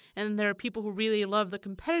game, and there are people who really love the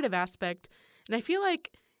competitive aspect. And I feel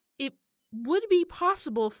like it would be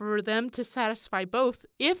possible for them to satisfy both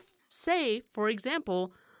if, say, for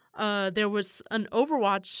example, there was an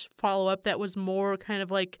Overwatch follow-up that was more kind of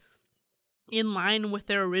like in line with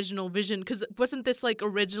their original vision, because wasn't this like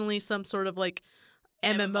originally some sort of like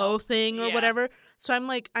MMO thing or whatever? So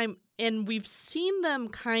and we've seen them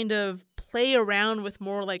kind of play around with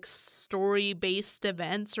more like story-based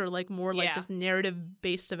events or like more like just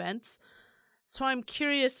narrative-based events. So I'm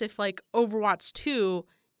curious if like Overwatch 2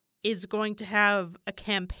 is going to have a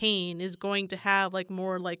campaign, is going to have like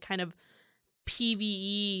more like kind of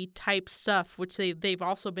PvE type stuff, which they've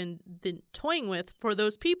also been toying with for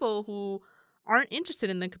those people who aren't interested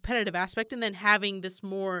in the competitive aspect, and then having this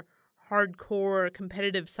more hardcore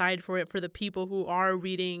competitive side for it for the people who are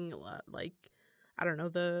reading like, I don't know,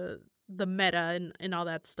 the meta and all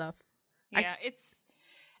that stuff. Yeah,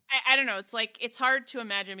 I don't know. It's like, it's hard to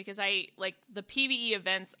imagine because the PvE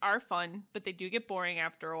events are fun, but they do get boring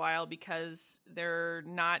after a while because they're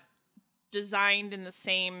not designed in the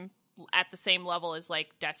same at the same level as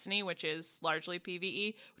like Destiny, which is largely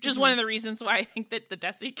PvE, which is one of the reasons why I think that the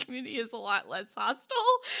Destiny community is a lot less hostile,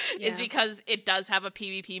 is because it does have a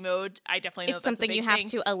PvP mode. I definitely know it's that's something a big you have thing.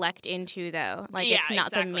 to elect into, though. Like, Yeah, it's not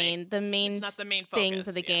exactly. the main It's not the main things focus,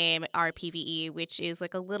 of the game are PvE, which is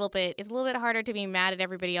like a little bit harder to be mad at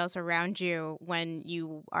everybody else around you when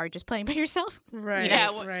you are just playing by yourself. Right.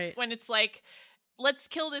 Yeah, right. when it's like, let's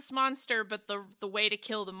kill this monster, but the way to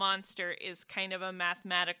kill the monster is kind of a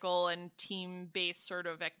mathematical and team-based sort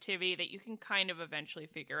of activity that you can kind of eventually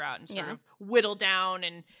figure out and sort of whittle down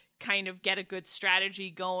and kind of get a good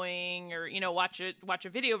strategy going, or, you know, watch a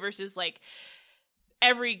video, versus like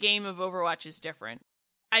every game of Overwatch is different.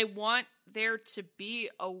 I want there to be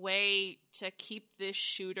a way to keep this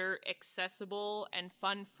shooter accessible and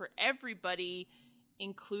fun for everybody,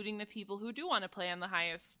 including the people who do want to play on the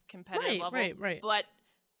highest competitive level. Right.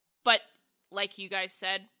 But like you guys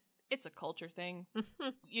said, it's a culture thing.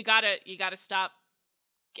 You gotta stop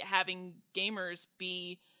having gamers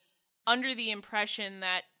be under the impression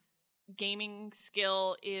that gaming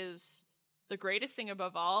skill is the greatest thing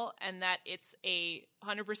above all, and that it's a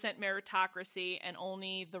 100% meritocracy, and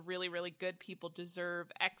only the really, really good people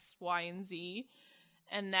deserve X, Y, and Z,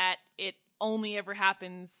 and that it only ever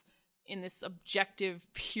happens in this objective,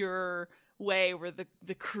 pure way where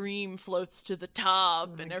the cream floats to the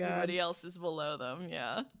top and everybody else is below them.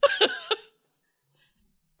 Yeah.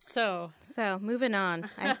 So moving on,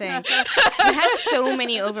 I think. We had so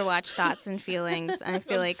many Overwatch thoughts and feelings, and I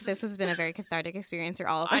feel like this has been a very cathartic experience for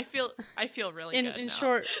all of us. I feel really good in now.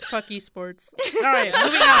 short, fuck esports. All right,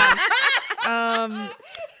 moving on.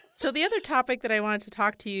 So the other topic that I wanted to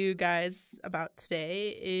talk to you guys about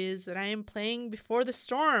today is that I am playing Before the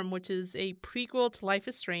Storm, which is a prequel to Life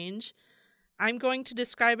is Strange. I'm going to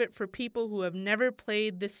describe it for people who have never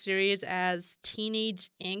played this series as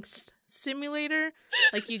teenage angst simulator.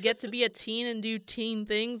 Like, you get to be a teen and do teen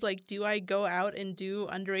things. Like, do I go out and do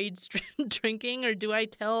underage drinking, or do I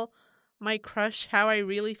tell my crush how I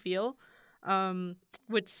really feel?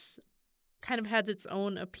 Which kind of has its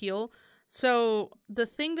own appeal. So the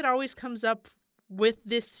thing that always comes up with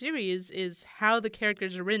this series is how the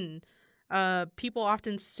characters are written. People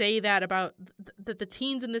often say that about that the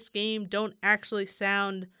teens in this game don't actually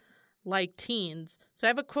sound like teens. So I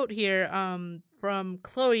have a quote here from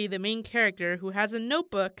Chloe, the main character, who has a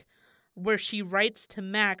notebook where she writes to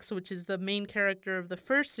Max, which is the main character of the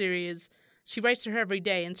first series. She writes to her every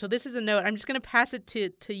day. And so this is a note. I'm just going to pass it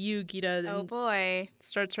to you, Gita. Oh, boy. It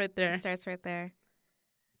starts right there. It starts right there.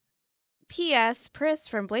 P.S. Pris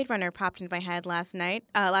from Blade Runner popped into my head last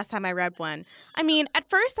time I read one. I mean, at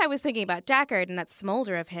first I was thinking about Deckard and that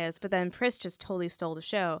smolder of his, but then Pris just totally stole the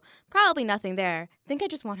show. Probably nothing there. Think I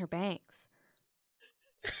just want her bangs.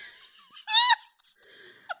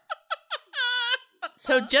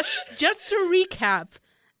 So just to recap,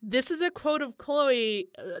 this is a quote of Chloe.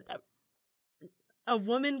 A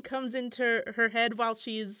woman comes into her head while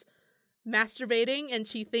she's masturbating, and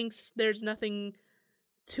she thinks there's nothing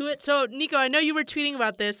to it. So, Nico, I know you were tweeting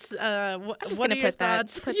about this. I'm just what gonna are your put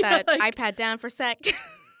thoughts? that iPad down for a sec.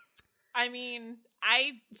 I mean,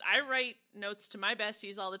 I write notes to my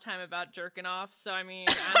besties all the time about jerking off, so I mean,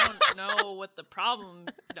 I don't know what the problem.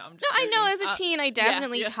 No, I'm just I know joking. as a teen, I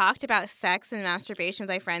definitely yeah. talked about sex and masturbation with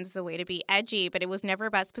my friends as a way to be edgy, but it was never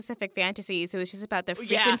about specific fantasies. It was just about the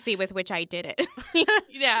frequency with which I did it.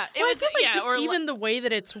 Yeah, it Well, was. I feel like Yeah, just or even the way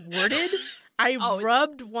that it's worded, I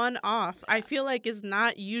rubbed one off. I feel like is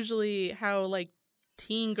not usually how like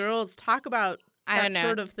teen girls talk about that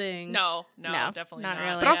sort of thing. No, definitely not.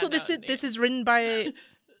 really. But also, Yeah, this is written by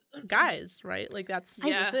guys, right? Like that's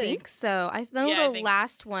Yeah. the I thing. think so. I know Yeah, I the think-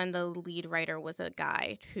 last one, the lead writer was a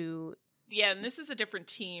guy who. Yeah, and this is a different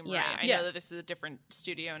team, right? Yeah. I know that this is a different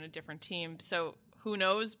studio and a different team, so who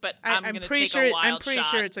knows? But I'm going to pretty take sure. a wild I'm pretty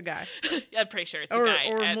shot. sure it's a guy, I'm pretty sure it's or a guy.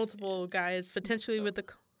 or And- multiple guys, potentially with the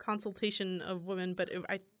consultation of women. But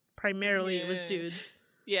primarily it was dudes.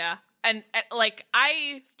 Yeah, and like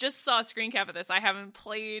I just saw a screen cap of this. I haven't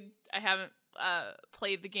played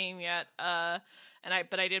the game yet.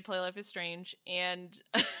 But I did play Life is Strange, and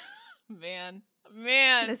man,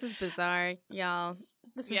 This is bizarre, y'all.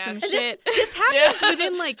 This is Yeah. some And shit. This happens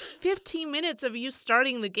within like 15 minutes of you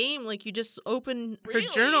starting the game. Like you just open her Really?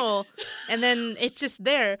 journal, and then it's just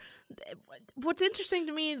there. What's interesting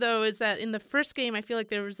to me though is that in the first game, I feel like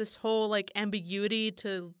there was this whole like ambiguity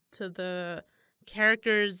to the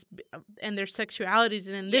characters and their sexualities,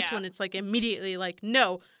 and in this Yeah. one, it's like immediately like,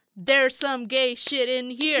 no, there's some gay shit in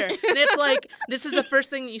here. And it's like, this is the first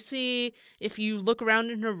thing that you see. If you look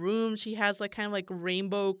around in her room, she has like kind of like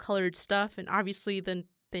rainbow colored stuff, and obviously the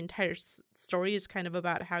the entire story is kind of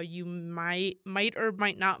about how you might or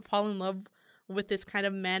might not fall in love with this kind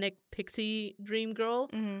of manic pixie dream girl.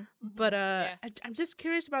 Mm-hmm. But I'm just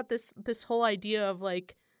curious about this whole idea of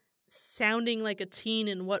like sounding like a teen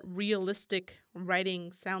and what realistic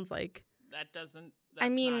writing sounds like. That's I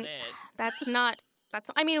mean, not it.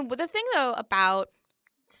 I mean, the thing though about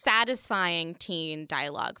satisfying teen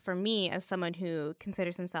dialogue for me as someone who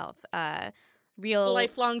considers himself a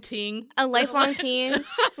lifelong teen,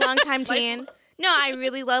 longtime teen. No, I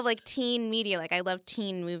really love like teen media. Like I love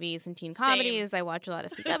teen movies and teen comedies. I watch a lot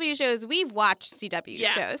of CW shows. We've watched CW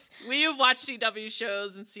shows. We have watched CW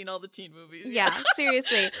shows and seen all the teen movies. Yeah,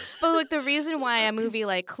 seriously. But like the reason why a movie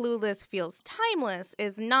like Clueless feels timeless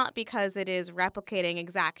is not because it is replicating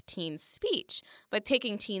exact teen speech, but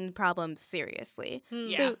taking teen problems seriously.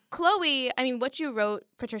 Yeah. So Chloe, I mean, what you wrote,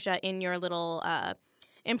 Patricia, in your little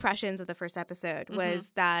impressions of the first episode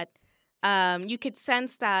was that you could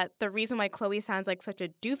sense that the reason why Chloe sounds like such a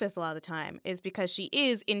doofus a lot of the time is because she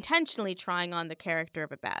is intentionally trying on the character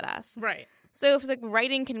of a badass. right? So if like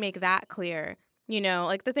writing can make that clear, you know,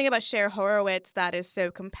 like the thing about Cher Horowitz that is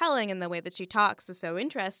so compelling and the way that she talks is so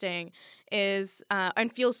interesting is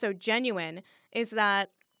and feels so genuine is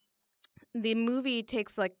that the movie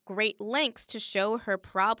takes like great lengths to show her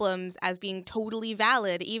problems as being totally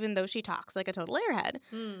valid, even though she talks like a total airhead.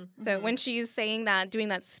 So when she's saying that, doing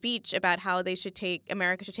that speech about how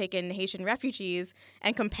America should take in Haitian refugees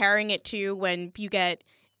and comparing it to when you get,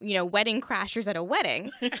 you know, wedding crashers at a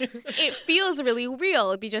wedding, it feels really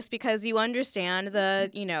real just because you understand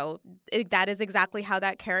that is exactly how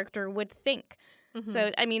that character would think.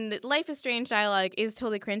 So, I mean, the Life is Strange dialogue is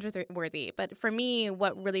totally cringe-worthy, but for me,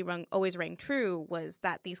 what really always rang true was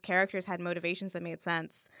that these characters had motivations that made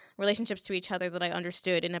sense, relationships to each other that I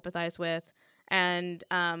understood and empathized with, and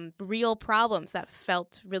real problems that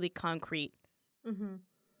felt really concrete.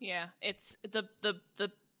 Yeah, it's the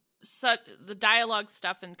dialogue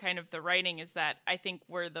stuff and kind of the writing is that I think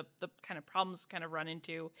where the kind of problems kind of run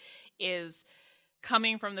into is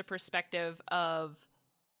coming from the perspective of,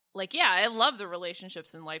 like, yeah, I love the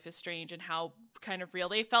relationships in Life is Strange and how kind of real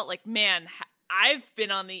they felt. Like, man, I've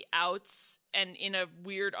been on the outs and in a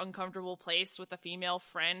weird, uncomfortable place with a female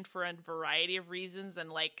friend for a variety of reasons. And,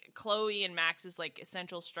 like, Chloe and Max's, like,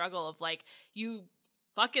 essential struggle of, like, you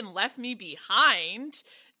fucking left me behind.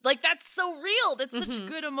 Like, that's so real. That's such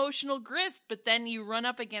good emotional grist. But then you run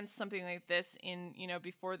up against something like this in, you know,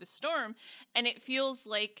 Before the Storm. And it feels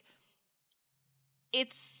like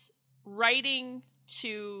it's writing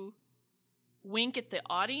to wink at the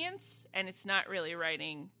audience, and it's not really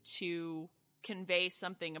writing to convey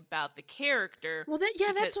something about the character. Well,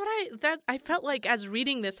 that's what I felt like as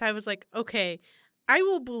reading this. I was like, okay, I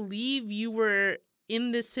will believe you were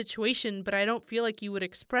in this situation, but I don't feel like you would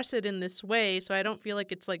express it in this way, so I don't feel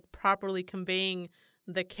like it's like properly conveying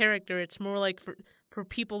the character. It's more like for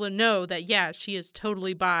people to know that, yeah, she is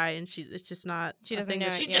totally bi, and it's just not. She doesn't know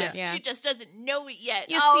it. She just doesn't know it yet.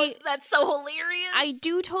 You see, that's so hilarious. I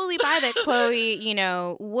do totally buy that Chloe, you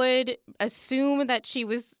know, would assume that she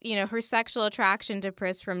was, you know, her sexual attraction to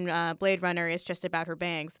Pris from Blade Runner is just about her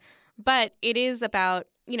bangs. But it is about,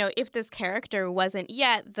 you know, if this character wasn't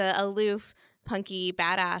yet the aloof, punky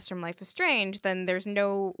badass from Life is Strange, then there's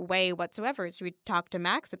no way whatsoever she would talk to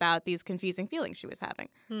Max about these confusing feelings she was having.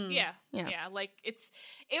 Yeah. Like it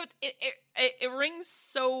rings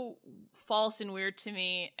so false and weird to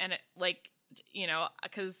me, and it, like, you know,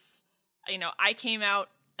 because, you know, I came out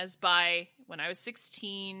as bi when I was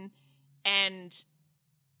 16, and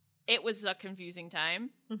it was a confusing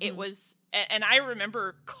time. It was, and I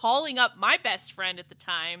remember calling up my best friend at the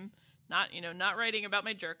time. Not writing about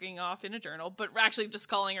my jerking off in a journal, but actually just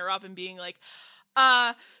calling her up and being like,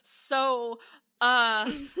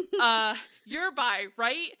 you're bi,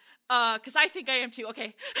 right? Because I think I am too.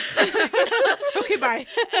 Okay. Okay, bye.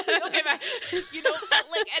 Okay, bye. You know,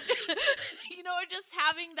 like, and, you know, just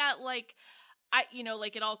having that, like,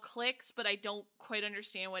 like it all clicks, but I don't quite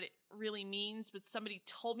understand what it really means, but somebody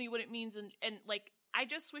told me what it means, and like, I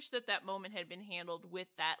just wish that moment had been handled with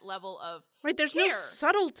that level of there's care no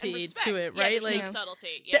subtlety to it, right? Yeah, like no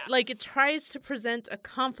subtlety. Yeah, like it tries to present a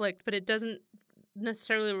conflict, but it doesn't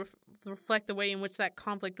necessarily reflect the way in which that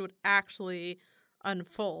conflict would actually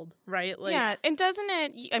unfold, right? Like, yeah, and doesn't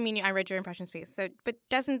it? I mean, I read your impression space, but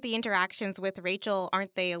doesn't the interactions with Rachel,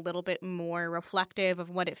 aren't they a little bit more reflective of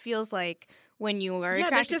what it feels like when you are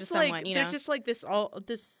attracted to someone? Like, you know, there's just like this.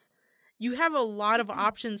 You have a lot of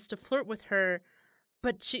options to flirt with her.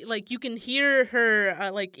 But she, like, you can hear her,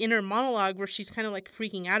 like, inner monologue where she's kind of, like,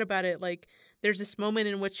 freaking out about it. Like, there's this moment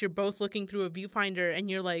in which you're both looking through a viewfinder and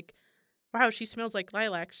you're like, wow, she smells like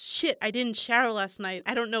lilacs. Shit, I didn't shower last night.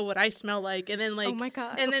 I don't know what I smell like. And then like, oh my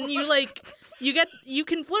god. and then you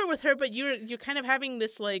can flirt with her, but you're kind of having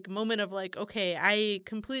this like moment of like, okay, I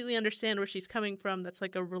completely understand where she's coming from. That's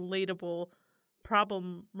like a relatable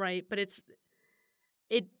problem, right? But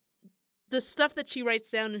the stuff that she writes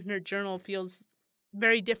down in her journal feels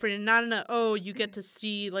very different, and not in a, oh, you get to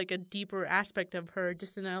see like a deeper aspect of her,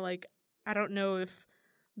 just in a like, I don't know if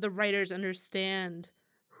the writers understand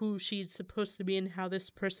who she's supposed to be and how this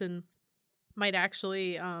person might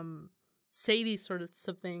actually say these sorts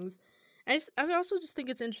of things. I also just think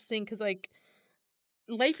it's interesting because like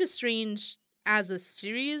Life is Strange as a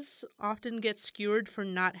series often gets skewered for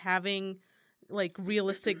not having like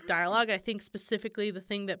realistic dialogue. I think specifically the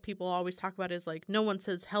thing that people always talk about is like no one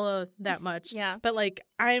says hello that much. Yeah. But like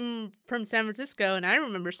I'm from San Francisco and I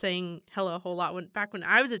remember saying hello a whole lot back when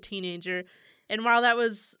I was a teenager. And while that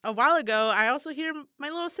was a while ago, I also hear my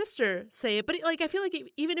little sister say it. But like I feel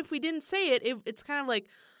like even if we didn't say it, it's kind of like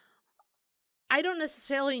I don't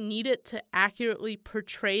necessarily need it to accurately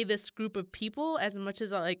portray this group of people as much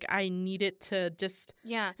as like I need it to just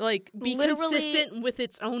like be consistent with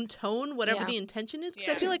its own tone, whatever the intention is.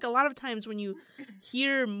 Because I feel like a lot of times when you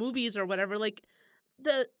hear movies or whatever, like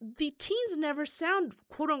the teens never sound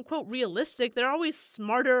quote unquote realistic. They're always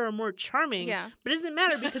smarter or more charming. Yeah. But it doesn't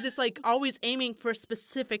matter because it's like always aiming for a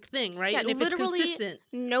specific thing, right? Yeah, and if literally it's consistent.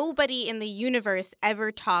 Nobody in the universe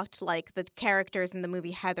ever talked like the characters in the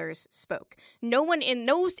movie Heathers spoke. No one in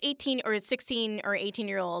those 18 or 16 or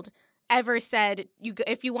 18-year-old ever said,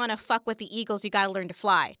 if you want to fuck with the Eagles, you got to learn to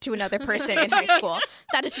fly to another person in high school.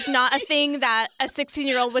 That is just not a thing that a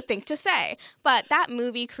 16-year-old would think to say. But that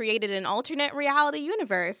movie created an alternate reality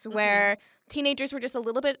universe where teenagers were just a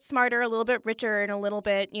little bit smarter, a little bit richer, and a little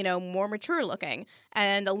bit, more mature looking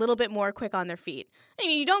and a little bit more quick on their feet. I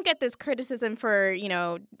mean, you don't get this criticism for,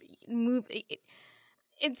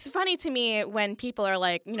 It's funny to me when people are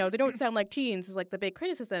like, they don't sound like teens is like the big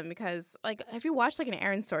criticism because like, have you watched like an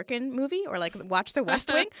Aaron Sorkin movie or like watched The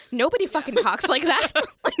West Wing? Nobody fucking talks like that.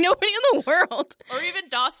 Like nobody in the world. Or even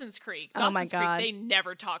Dawson's Creek. Oh my God. Creek, they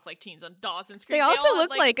never talk like teens on Dawson's Creek. They also all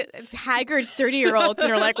look like haggard 30-year-olds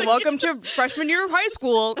and are like, welcome to freshman year of high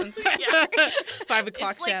school. 5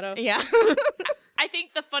 o'clock like, shadow. Yeah. I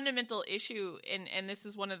think the fundamental issue, and this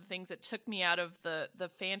is one of the things that took me out of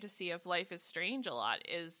the fantasy of Life is Strange a lot,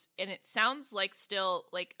 is, and it sounds like still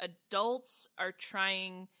like adults are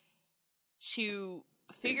trying to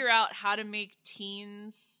figure out how to make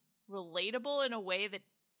teens relatable in a way that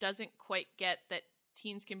doesn't quite get that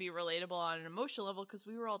teens can be relatable on an emotional level because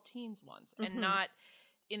we were all teens once, and not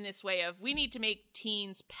in this way of we need to make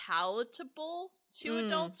teens palatable to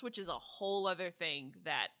adults, which is a whole other thing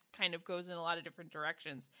that kind of goes in a lot of different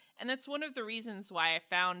directions. And that's one of the reasons why I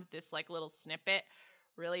found this like little snippet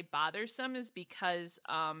really bothersome, is because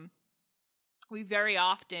we very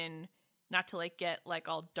often, not to like get like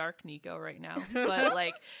all dark Nico right now, but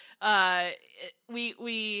like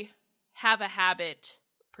we have a habit,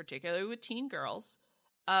 particularly with teen girls,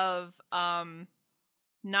 of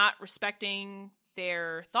not respecting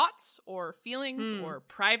their thoughts or feelings or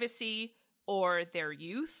privacy or their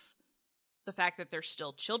youth, the fact that they're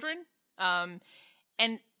still children. And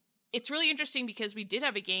it's really interesting because we did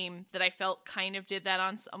have a game that I felt kind of did that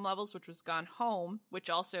on some levels, which was Gone Home, which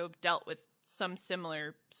also dealt with some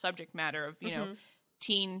similar subject matter of,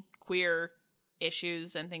 teen queer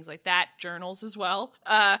issues and things like that, journals as well.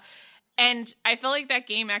 And I felt like that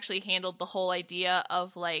game actually handled the whole idea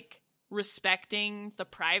of like respecting the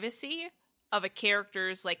privacy of a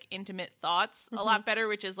character's like intimate thoughts a lot better,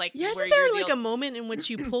 which is like, yeah, where isn't there you're like a moment in which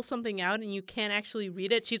you pull something out and you can't actually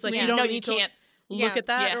read it? She's like, you don't no, need you to can't look at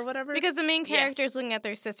that or whatever. Because the main character is looking at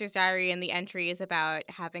their sister's diary and the entry is about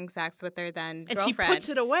having sex with their then and girlfriend. she puts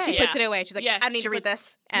it away. She puts it away. She's like, I need to read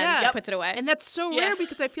this. And she puts it away. And that's so rare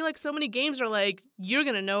because I feel like so many games are like, you're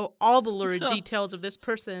going to know all the lurid details of this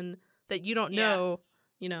person that you don't know,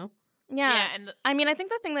 Yeah, and I mean, I think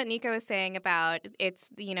the thing that Nico is saying about it's,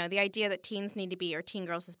 the idea that teens need to be, or teen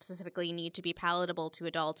girls specifically need to be palatable to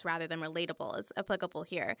adults rather than relatable is applicable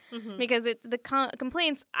here. Because the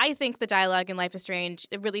complaints, I think the dialogue in Life is Strange,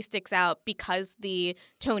 it really sticks out because the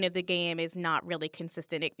tone of the game is not really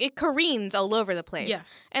consistent. It careens all over the place. Yeah.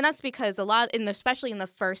 And that's because a lot, especially in the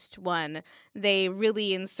first one, they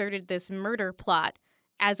really inserted this murder plot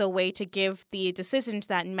as a way to give the decisions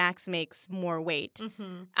that Max makes more weight.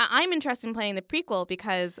 I'm interested in playing the prequel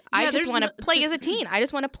because I just want to play as a teen. I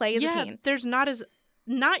just want to play as a teen. There's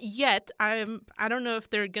not yet. I don't know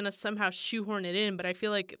if they're gonna somehow shoehorn it in, but I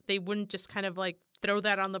feel like they wouldn't just kind of like throw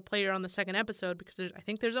that on the player on the second episode because I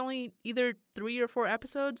think there's only either 3 or 4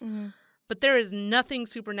 episodes. but there is nothing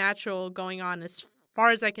supernatural going on as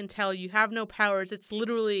far as I can tell. You have no powers. It's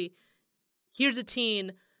literally, here's a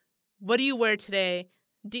teen. What do you wear today?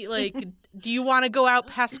 Do you want to go out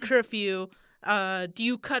past curfew? Do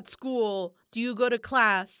you cut school? Do you go to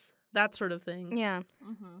class? That sort of thing. Yeah.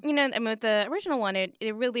 You know, and with the original one,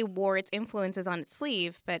 it really wore its influences on its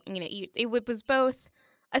sleeve, but, you know, it was both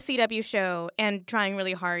a CW show and trying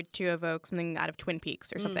really hard to evoke something out of Twin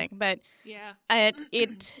Peaks or something. But Yeah.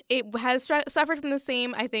 it has suffered from the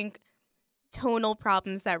same, I think, tonal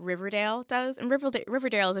problems that Riverdale does. And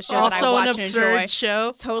Riverdale is a show that I Also watch an and enjoy. absurd show.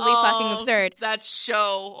 It's totally fucking absurd. That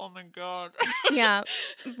show. Oh my god. Yeah,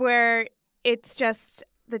 where it's just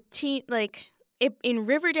the teen, like, in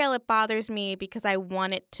Riverdale, it bothers me because I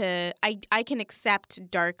want it to. I can accept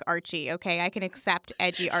dark Archie, okay? I can accept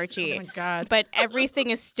edgy Archie. Oh my god. But everything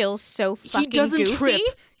is still so fucking He doesn't goofy. trip,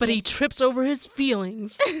 but he trips over his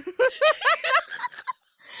feelings.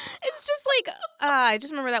 It's just like, I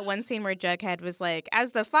just remember that one scene where Jughead was like,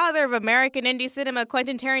 as the father of American indie cinema,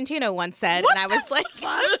 Quentin Tarantino once said. And I was like,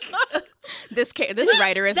 Fuck. this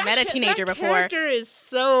writer has met a teenager that before. character is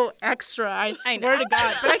so extra. I I swear know. to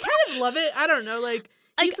God. But I kind of love it. I don't know. Like,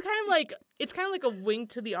 he's kind of like, it's kind of like a wink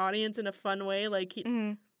to the audience in a fun way. Like,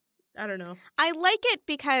 I don't know. I like it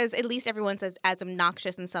because at least everyone's as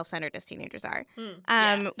obnoxious and self-centered as teenagers are.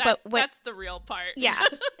 That's the real part. Yeah.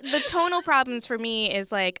 The tonal problems for me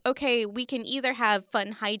is like, okay, we can either have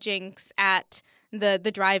fun hijinks at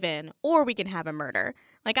the drive-in or we can have a murder.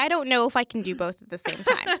 Like, I don't know if I can do both at the same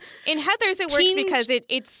time. In Heathers, it works because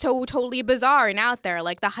it's so totally bizarre and out there.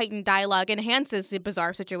 Like, the heightened dialogue enhances the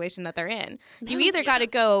bizarre situation that they're in. You either got to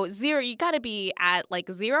go zero, you got to be at, like,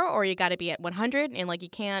 0 or you got to be at 100. And, like, you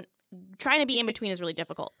can't, trying to be in between is really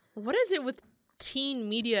difficult. What is it with teen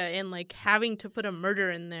media and, like, having to put a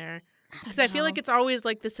murder in there? Because I feel like it's always,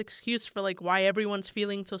 like, this excuse for, like, why everyone's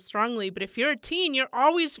feeling so strongly. But if you're a teen, you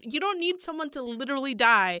don't need someone to literally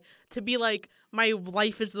die to be like, my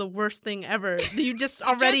life is the worst thing ever. You just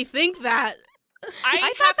already think that.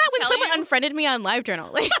 I thought that when someone unfriended me on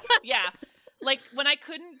LiveJournal. Yeah. Like, when I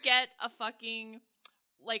couldn't get a fucking,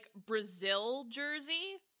 like, Brazil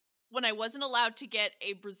jersey, when I wasn't allowed to get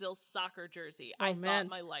a Brazil soccer jersey, I thought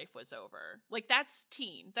my life was over. Like, that's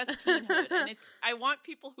teen. That's teenhood. And I want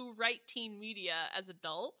people who write teen media as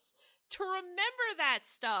adults to remember that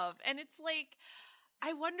stuff. And it's like,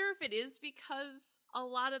 I wonder if it is because a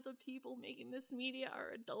lot of the people making this media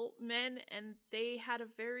are adult men and they had a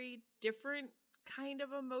very different kind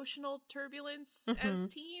of emotional turbulence as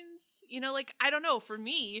teens. You know, like, I don't know. For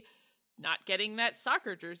me, not getting that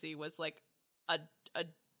soccer jersey was like a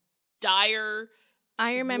dire,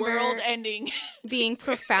 I remember world-ending being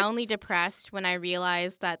experience. Profoundly depressed when I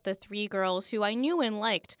realized that the 3 girls who I knew and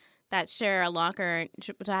liked that share a locker,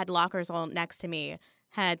 had lockers all next to me,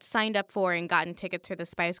 had signed up for and gotten tickets to the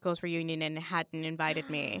Spice Girls reunion and hadn't invited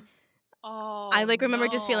me. I remember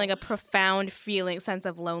just feeling a profound sense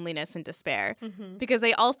of loneliness and despair because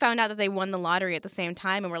they all found out that they won the lottery at the same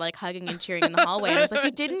time and were like hugging and cheering in the hallway. And I was like,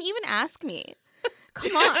 you didn't even ask me.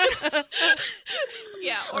 Come on.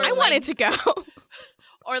 Yeah, or I wanted to go.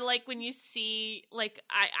 Or like when you see, like,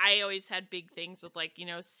 I always had big things with, like, you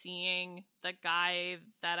know, seeing the guy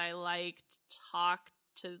that I liked talk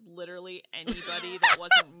to literally anybody that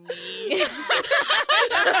wasn't me.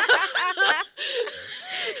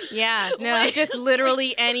 Yeah, no, just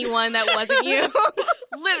literally anyone that wasn't you.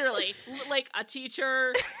 Literally, like a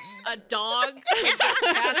teacher, a dog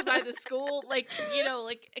passed by the school, like, you know,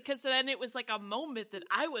 like, because then it was like a moment that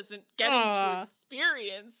I wasn't getting to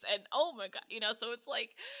experience, and oh my god, you know, so it's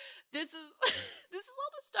like this is all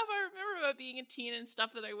the stuff I remember about being a teen and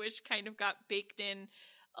stuff that I wish kind of got baked in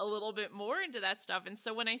a little bit more into that stuff. And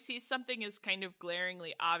so when I see something as kind of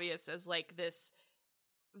glaringly obvious as like this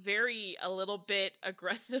very a little bit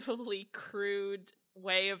aggressively crude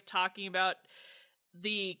way of talking about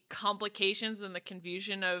the complications and the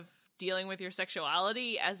confusion of dealing with your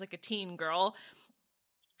sexuality as like a teen girl,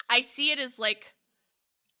 I see it as like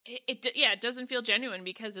it doesn't feel genuine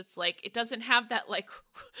because it's like it doesn't have that like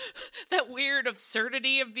that weird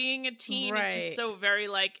absurdity of being a teen. Right. It's just so very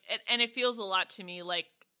like and it feels a lot to me like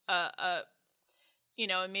you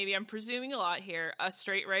know, and maybe I'm presuming a lot here, a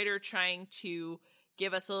straight writer trying to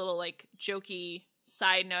give us a little like jokey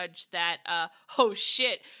side nudge that oh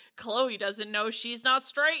shit, Chloe doesn't know she's not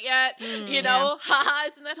straight yet, you know. Haha,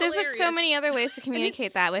 isn't that hilarious? There's so many other ways to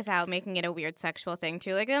communicate that without making it a weird sexual thing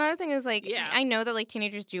too. Like another thing is like I know that like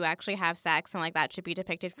teenagers do actually have sex and like that should be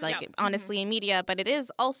depicted like honestly in media, but it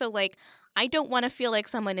is also like I don't want to feel like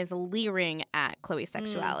someone is leering at Chloe's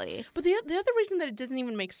sexuality. But the other reason that it doesn't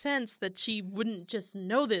even make sense that she wouldn't just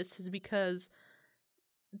know this is because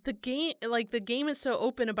the game is so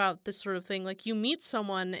open about this sort of thing. Like, you meet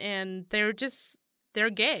someone and they're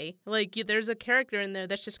gay. Like, there's a character in there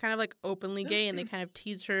that's just kind of like openly gay, and they kind of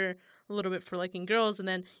tease her a little bit for liking girls. And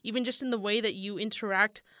then even just in the way that you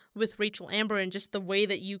interact with Rachel Amber, and just the way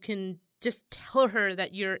that you can just tell her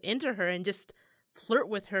that you're into her and just flirt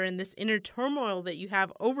with her, and this inner turmoil that you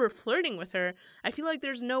have over flirting with her, I feel like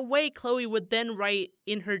there's no way Chloe would then write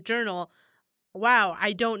in her journal, wow,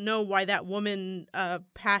 I don't know why that woman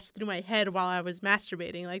passed through my head while I was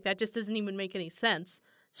masturbating. Like, that just doesn't even make any sense.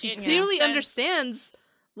 She clearly understands,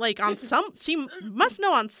 like, she must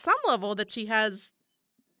know on some level that she has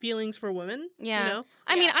feelings for women. Yeah. You know?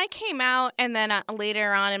 I mean, I came out, and then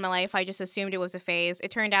later on in my life, I just assumed it was a phase. It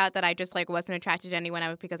turned out that I just, like, wasn't attracted to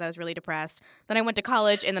anyone because I was really depressed. Then I went to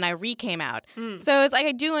college, and then I re-came out. So it's like,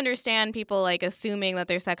 I do understand people, like, assuming that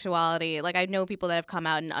their sexuality, like, I know people that have come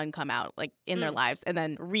out and uncome out, like, in their lives, and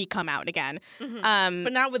then re-come out again.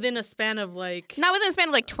 But not within a span of, like... Not within a span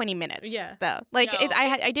of, like, 20 minutes, though. Like, No.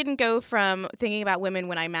 I didn't go from thinking about women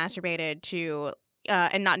when I masturbated to...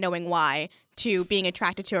 and not knowing why, to being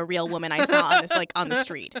attracted to a real woman I saw on this, like, on the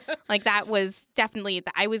street. Like, that was definitely,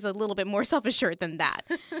 I was a little bit more self-assured than that.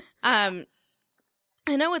 I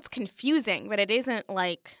know it's confusing, but it isn't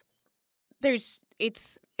like it's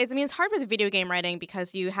hard with video game writing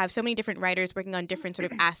because you have so many different writers working on different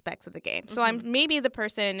sort of aspects of the game. So I'm maybe the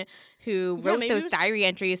person who wrote those diary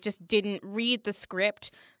entries just didn't read the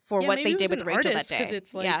script for what they did with Rachel that day. Because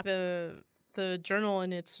it's like the journal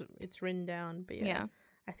and it's written down. But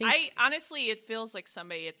I honestly, it feels like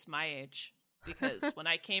somebody it's my age, because when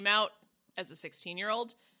I came out as a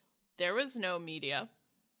 16-year-old, there was no media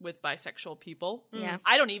with bisexual people. Yeah.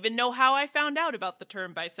 I don't even know how I found out about the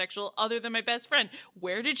term bisexual other than my best friend.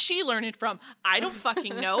 Where did she learn it from? I don't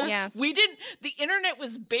fucking know. The internet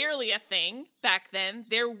was barely a thing back then.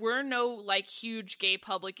 There were no, like, huge gay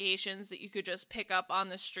publications that you could just pick up on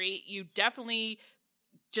the street. You definitely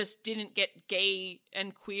just didn't get gay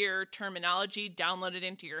and queer terminology downloaded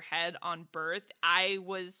into your head on birth. I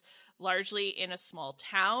was largely in a small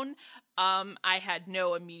town. I had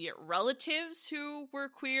no immediate relatives who were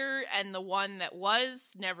queer, and the one that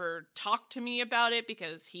was never talked to me about it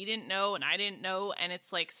because he didn't know and I didn't know. And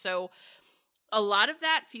it's like, so a lot of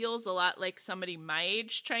that feels a lot like somebody my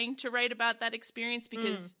age trying to write about that experience,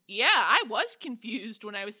 because I was confused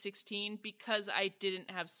when I was 16 because I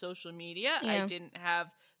didn't have social media. I didn't have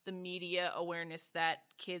the media awareness that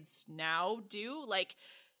kids now do. Like,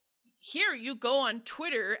 here you go on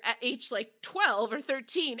Twitter at age like 12 or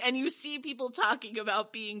 13 and you see people talking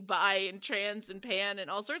about being bi and trans and pan and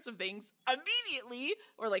all sorts of things immediately,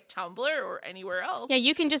 or like Tumblr or anywhere else. Yeah,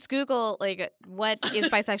 you can just Google, like, what is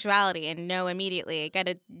bisexuality and know immediately, get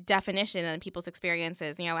a definition on people's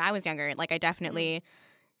experiences. You know, when I was younger, like, I definitely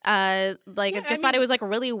thought it was, like,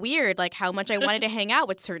 really weird, like, how much I wanted to hang out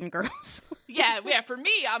with certain girls. Yeah, for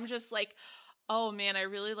me, I'm just like, oh man, I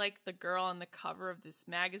really like the girl on the cover of this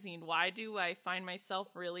magazine. Why do I find myself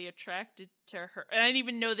really attracted to her? And I didn't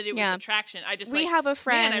even know that it was attraction. I just have a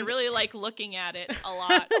friend. Man, I really like looking at it a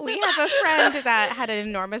lot. We have a friend that had an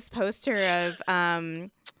enormous poster of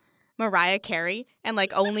Mariah Carey, and,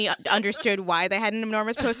 like, only understood why they had an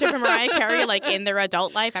enormous poster for Mariah Carey, like, in their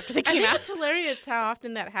adult life after they came out. It's hilarious how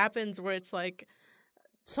often that happens, where it's like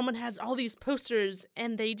someone has all these posters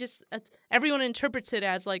and they just everyone interprets it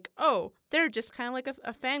as like, oh, they're just kind of like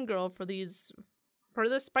a fangirl for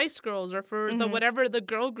the Spice Girls or for the whatever the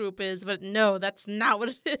girl group is, but no, that's not what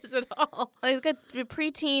it is at all. Like a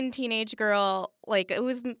preteen teenage girl, like it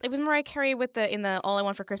was Mariah Carey with in the "All I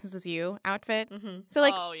Want for Christmas Is You" outfit. So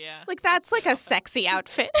like, like that's like a sexy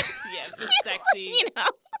outfit. Yeah, it's sexy. You know.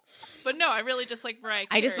 But no, I really just like Mariah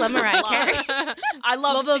Carey. I just love Mariah Carey. I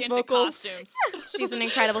love those Santa vocals. costumes. She's an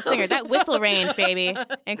incredible singer. That whistle range, baby,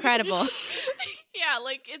 incredible. Yeah,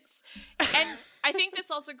 like and I think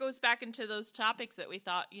this also goes back into those topics that we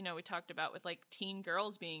talked about with, like, teen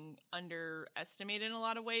girls being underestimated in a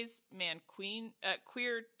lot of ways. Man,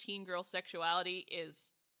 queer teen girl sexuality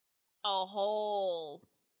is a whole,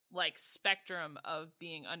 like, spectrum of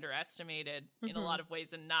being underestimated in a lot of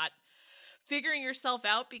ways and not figuring yourself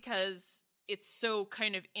out, because it's so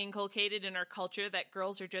kind of inculcated in our culture that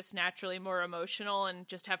girls are just naturally more emotional and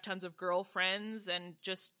just have tons of girlfriends and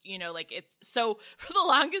just, like, it's so for the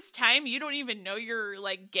longest time you don't even know you're,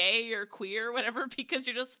 like, gay or queer or whatever, because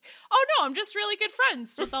you're just, oh no, I'm just really good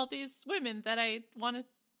friends with all these women that I want to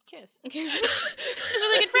kiss. Just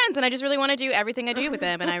really good friends, and I just really want to do everything I do with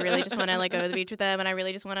them, and I really just want to, like, go to the beach with them, and I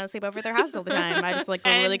really just want to sleep over at their house all the time. I just, like,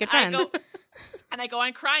 we're really good friends. I go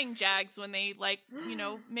on crying jags when they, like,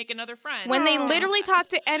 make another friend. When they literally talk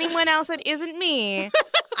to anyone else that isn't me.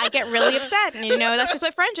 I get really upset, and that's just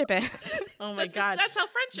what friendship is. Oh my God. That's how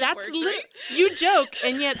friendship works, right? You joke,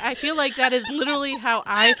 and yet I feel like that is literally how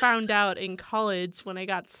I found out in college when I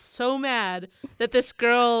got so mad that this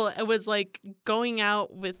girl was like going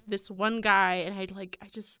out with this one guy, and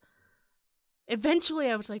eventually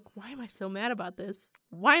I was like, why am I so mad about this?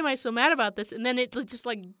 Why am I so mad about this? And then it just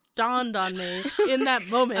like dawned on me in that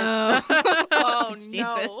moment. Oh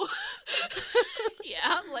Jesus. no.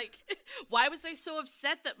 Yeah, like, why was I so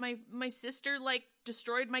upset that my sister like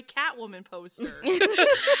destroyed my Catwoman poster?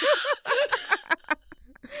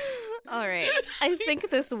 All right. I think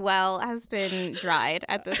this well has been dried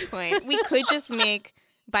at this point. We could just make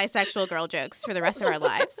bisexual girl jokes for the rest of our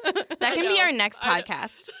lives. That can be our next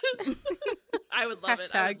podcast. I would love it.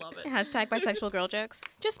 I would love it. Hashtag bisexual girl jokes.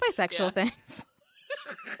 Just bisexual things.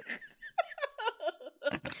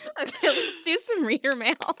 Okay, let's do some reader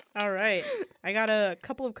mail. All right. I got a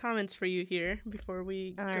couple of comments for you here before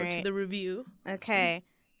we go to the review. Okay.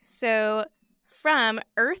 So from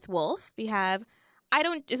Earthwolf, we have,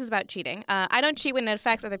 this is about cheating. I don't cheat when it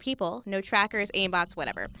affects other people. No trackers, aimbots,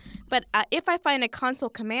 whatever. But if I find a console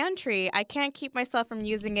command tree, I can't keep myself from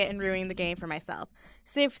using it and ruining the game for myself.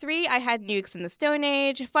 Civ 3, I had nukes in the Stone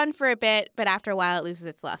Age. Fun for a bit, but after a while it loses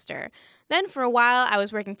its luster. Then for a while, I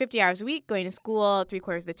was working 50 hours a week, going to school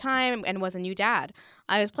 3/4 of the time, and was a new dad.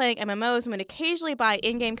 I was playing MMOs and would occasionally buy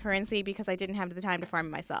in-game currency because I didn't have the time to farm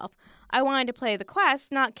it myself. I wanted to play the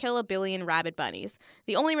quest, not kill a billion rabid bunnies.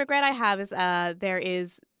 The only regret I have is that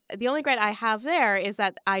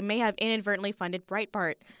I may have inadvertently funded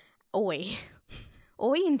Breitbart. Oi.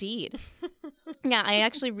 Oi, indeed. Yeah, I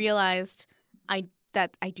actually realized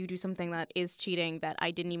that I do something that is cheating that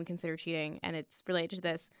I didn't even consider cheating, and it's related to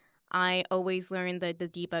this. I always learn the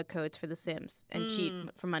debug codes for The Sims and cheat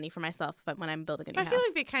for money for myself, but when I'm building a new house. I feel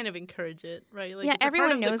like they kind of encourage it, right? Like, yeah, it's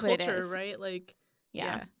everyone part of knows the culture, what it is. Right? Like,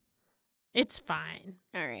 yeah. It's fine.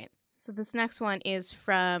 All right. So this next one is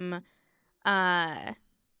from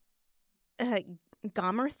Gomerthus?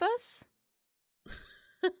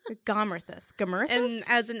 Gomerthus. And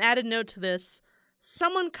as an added note to this,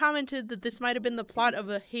 someone commented that this might have been the plot of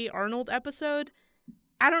a Hey Arnold episode.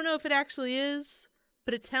 I don't know if it actually is,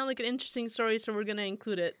 but it sounded like an interesting story, so we're going to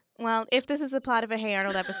include it. Well, if this is the plot of a Hey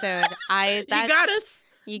Arnold episode, You got us!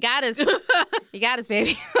 You got us. You got us,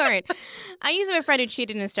 baby. All right. I used to have a friend who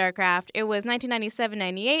cheated in StarCraft. It was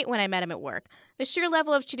 1997-98 when I met him at work. The sheer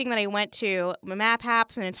level of cheating that I went to, map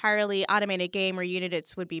haps, an entirely automated game where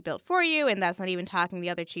units would be built for you, and that's not even talking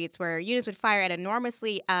the other cheats where units would fire at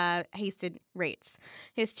enormously hasted rates.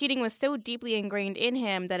 His cheating was so deeply ingrained in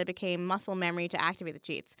him that it became muscle memory to activate the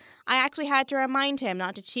cheats. I actually had to remind him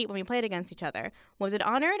not to cheat when we played against each other. Was it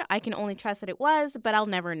honored? I can only trust that it was, but I'll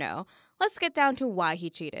never know. Let's get down to why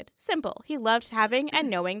he cheated. Simple. He loved having and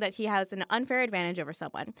knowing that he has an unfair advantage over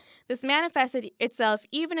someone. This manifested itself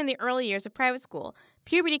even in the early years of private school.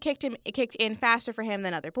 Puberty kicked in faster for him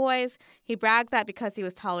than other boys. He bragged that because he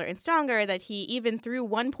was taller and stronger that he even threw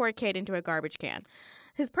one poor kid into a garbage can.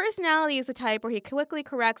 His personality is the type where he quickly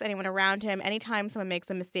corrects anyone around him anytime someone makes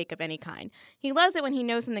a mistake of any kind. He loves it when he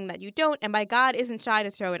knows something that you don't, and by God isn't shy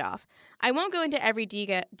to throw it off. I won't go into every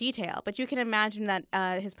detail, but you can imagine that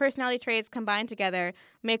his personality traits combined together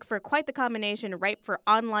make for quite the combination ripe for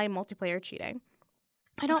online multiplayer cheating.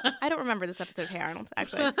 I don't remember this episode of Hey Arnold,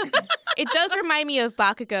 actually. It does remind me of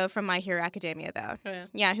Bakugo from My Hero Academia, though. Oh, yeah.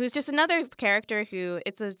 Yeah, who's just another character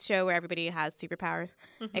it's a show where everybody has superpowers,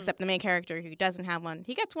 except the main character who doesn't have one.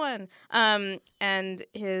 He gets one. And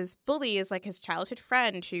his bully is like his childhood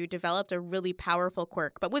friend who developed a really powerful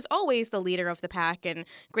quirk, but was always the leader of the pack and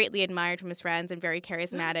greatly admired from his friends and very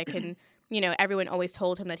charismatic and everyone always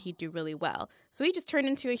told him that he'd do really well. So he just turned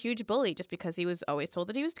into a huge bully just because he was always told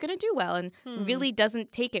that he was going to do well and really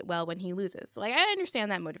doesn't take it well when he loses. So, I understand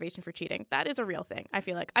that motivation for cheating. That is a real thing, I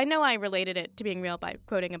feel like. I know I related it to being real by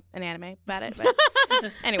quoting an anime about it, but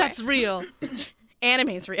anyway. That's real.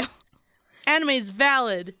 Anime's real. Anime's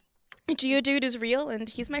valid. Geodude is real, and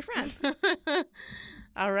he's my friend.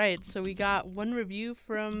 All right, so we got one review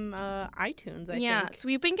from iTunes, I think. Yeah, so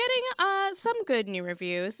we've been getting some good new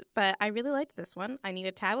reviews, but I really liked this one. I need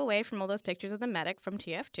a tab away from all those pictures of the medic from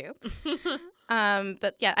TF2.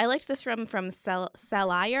 But yeah, I liked this from Sallier,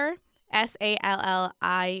 Sallieyer.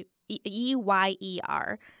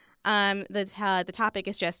 The topic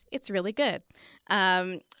is just, it's really good.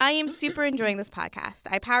 I am super enjoying this podcast.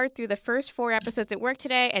 I powered through the first 4 episodes at work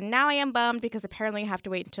today, and now I am bummed because apparently I have to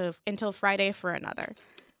wait until Friday for another.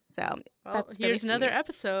 So that's really here's sweet. another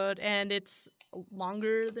episode, and it's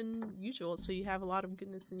longer than usual, so you have a lot of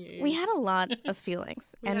goodness in your ears. We had a lot of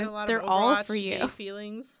feelings, and had a lot they're of all Overwatch for you. Day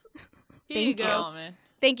feelings. Here you Thank go. you. Oh, man.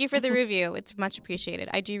 Thank you for the review. It's much appreciated.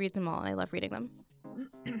 I do read them all, and I love reading them.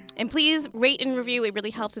 And please rate and review. It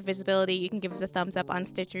really helps with visibility. You can give us a thumbs up on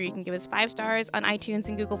Stitcher. You can give us 5 stars on iTunes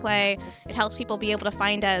and Google Play. It helps people be able to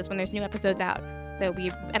find us when there's new episodes out. So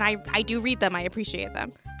I do read them. I appreciate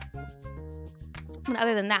them. And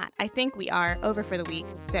other than that, I think we are over for the week.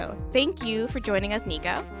 So thank you for joining us,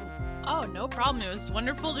 Nico. Oh, no problem. It was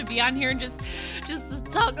wonderful to be on here and just to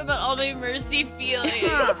talk about all my Mercy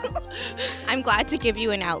feelings. I'm glad to give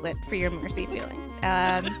you an outlet for your Mercy feelings.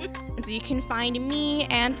 And so you can find me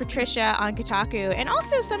and Patricia on Kotaku, and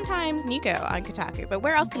also sometimes Nico on Kotaku. But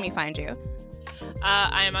where else can we find you?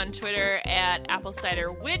 I am on Twitter at Apple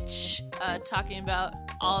Cider Witch, talking about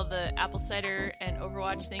all the Apple Cider and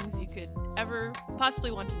Overwatch things you could ever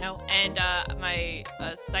possibly want to know. And my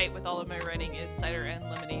site with all of my writing is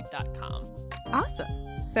ciderandlemonade.com.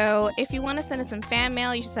 Awesome. So if you want to send us some fan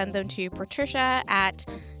mail, you should send them to Patricia at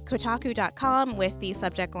Kotaku.com with the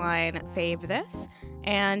subject line, Fave This.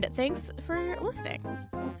 And thanks for listening.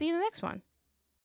 We'll see you in the next one.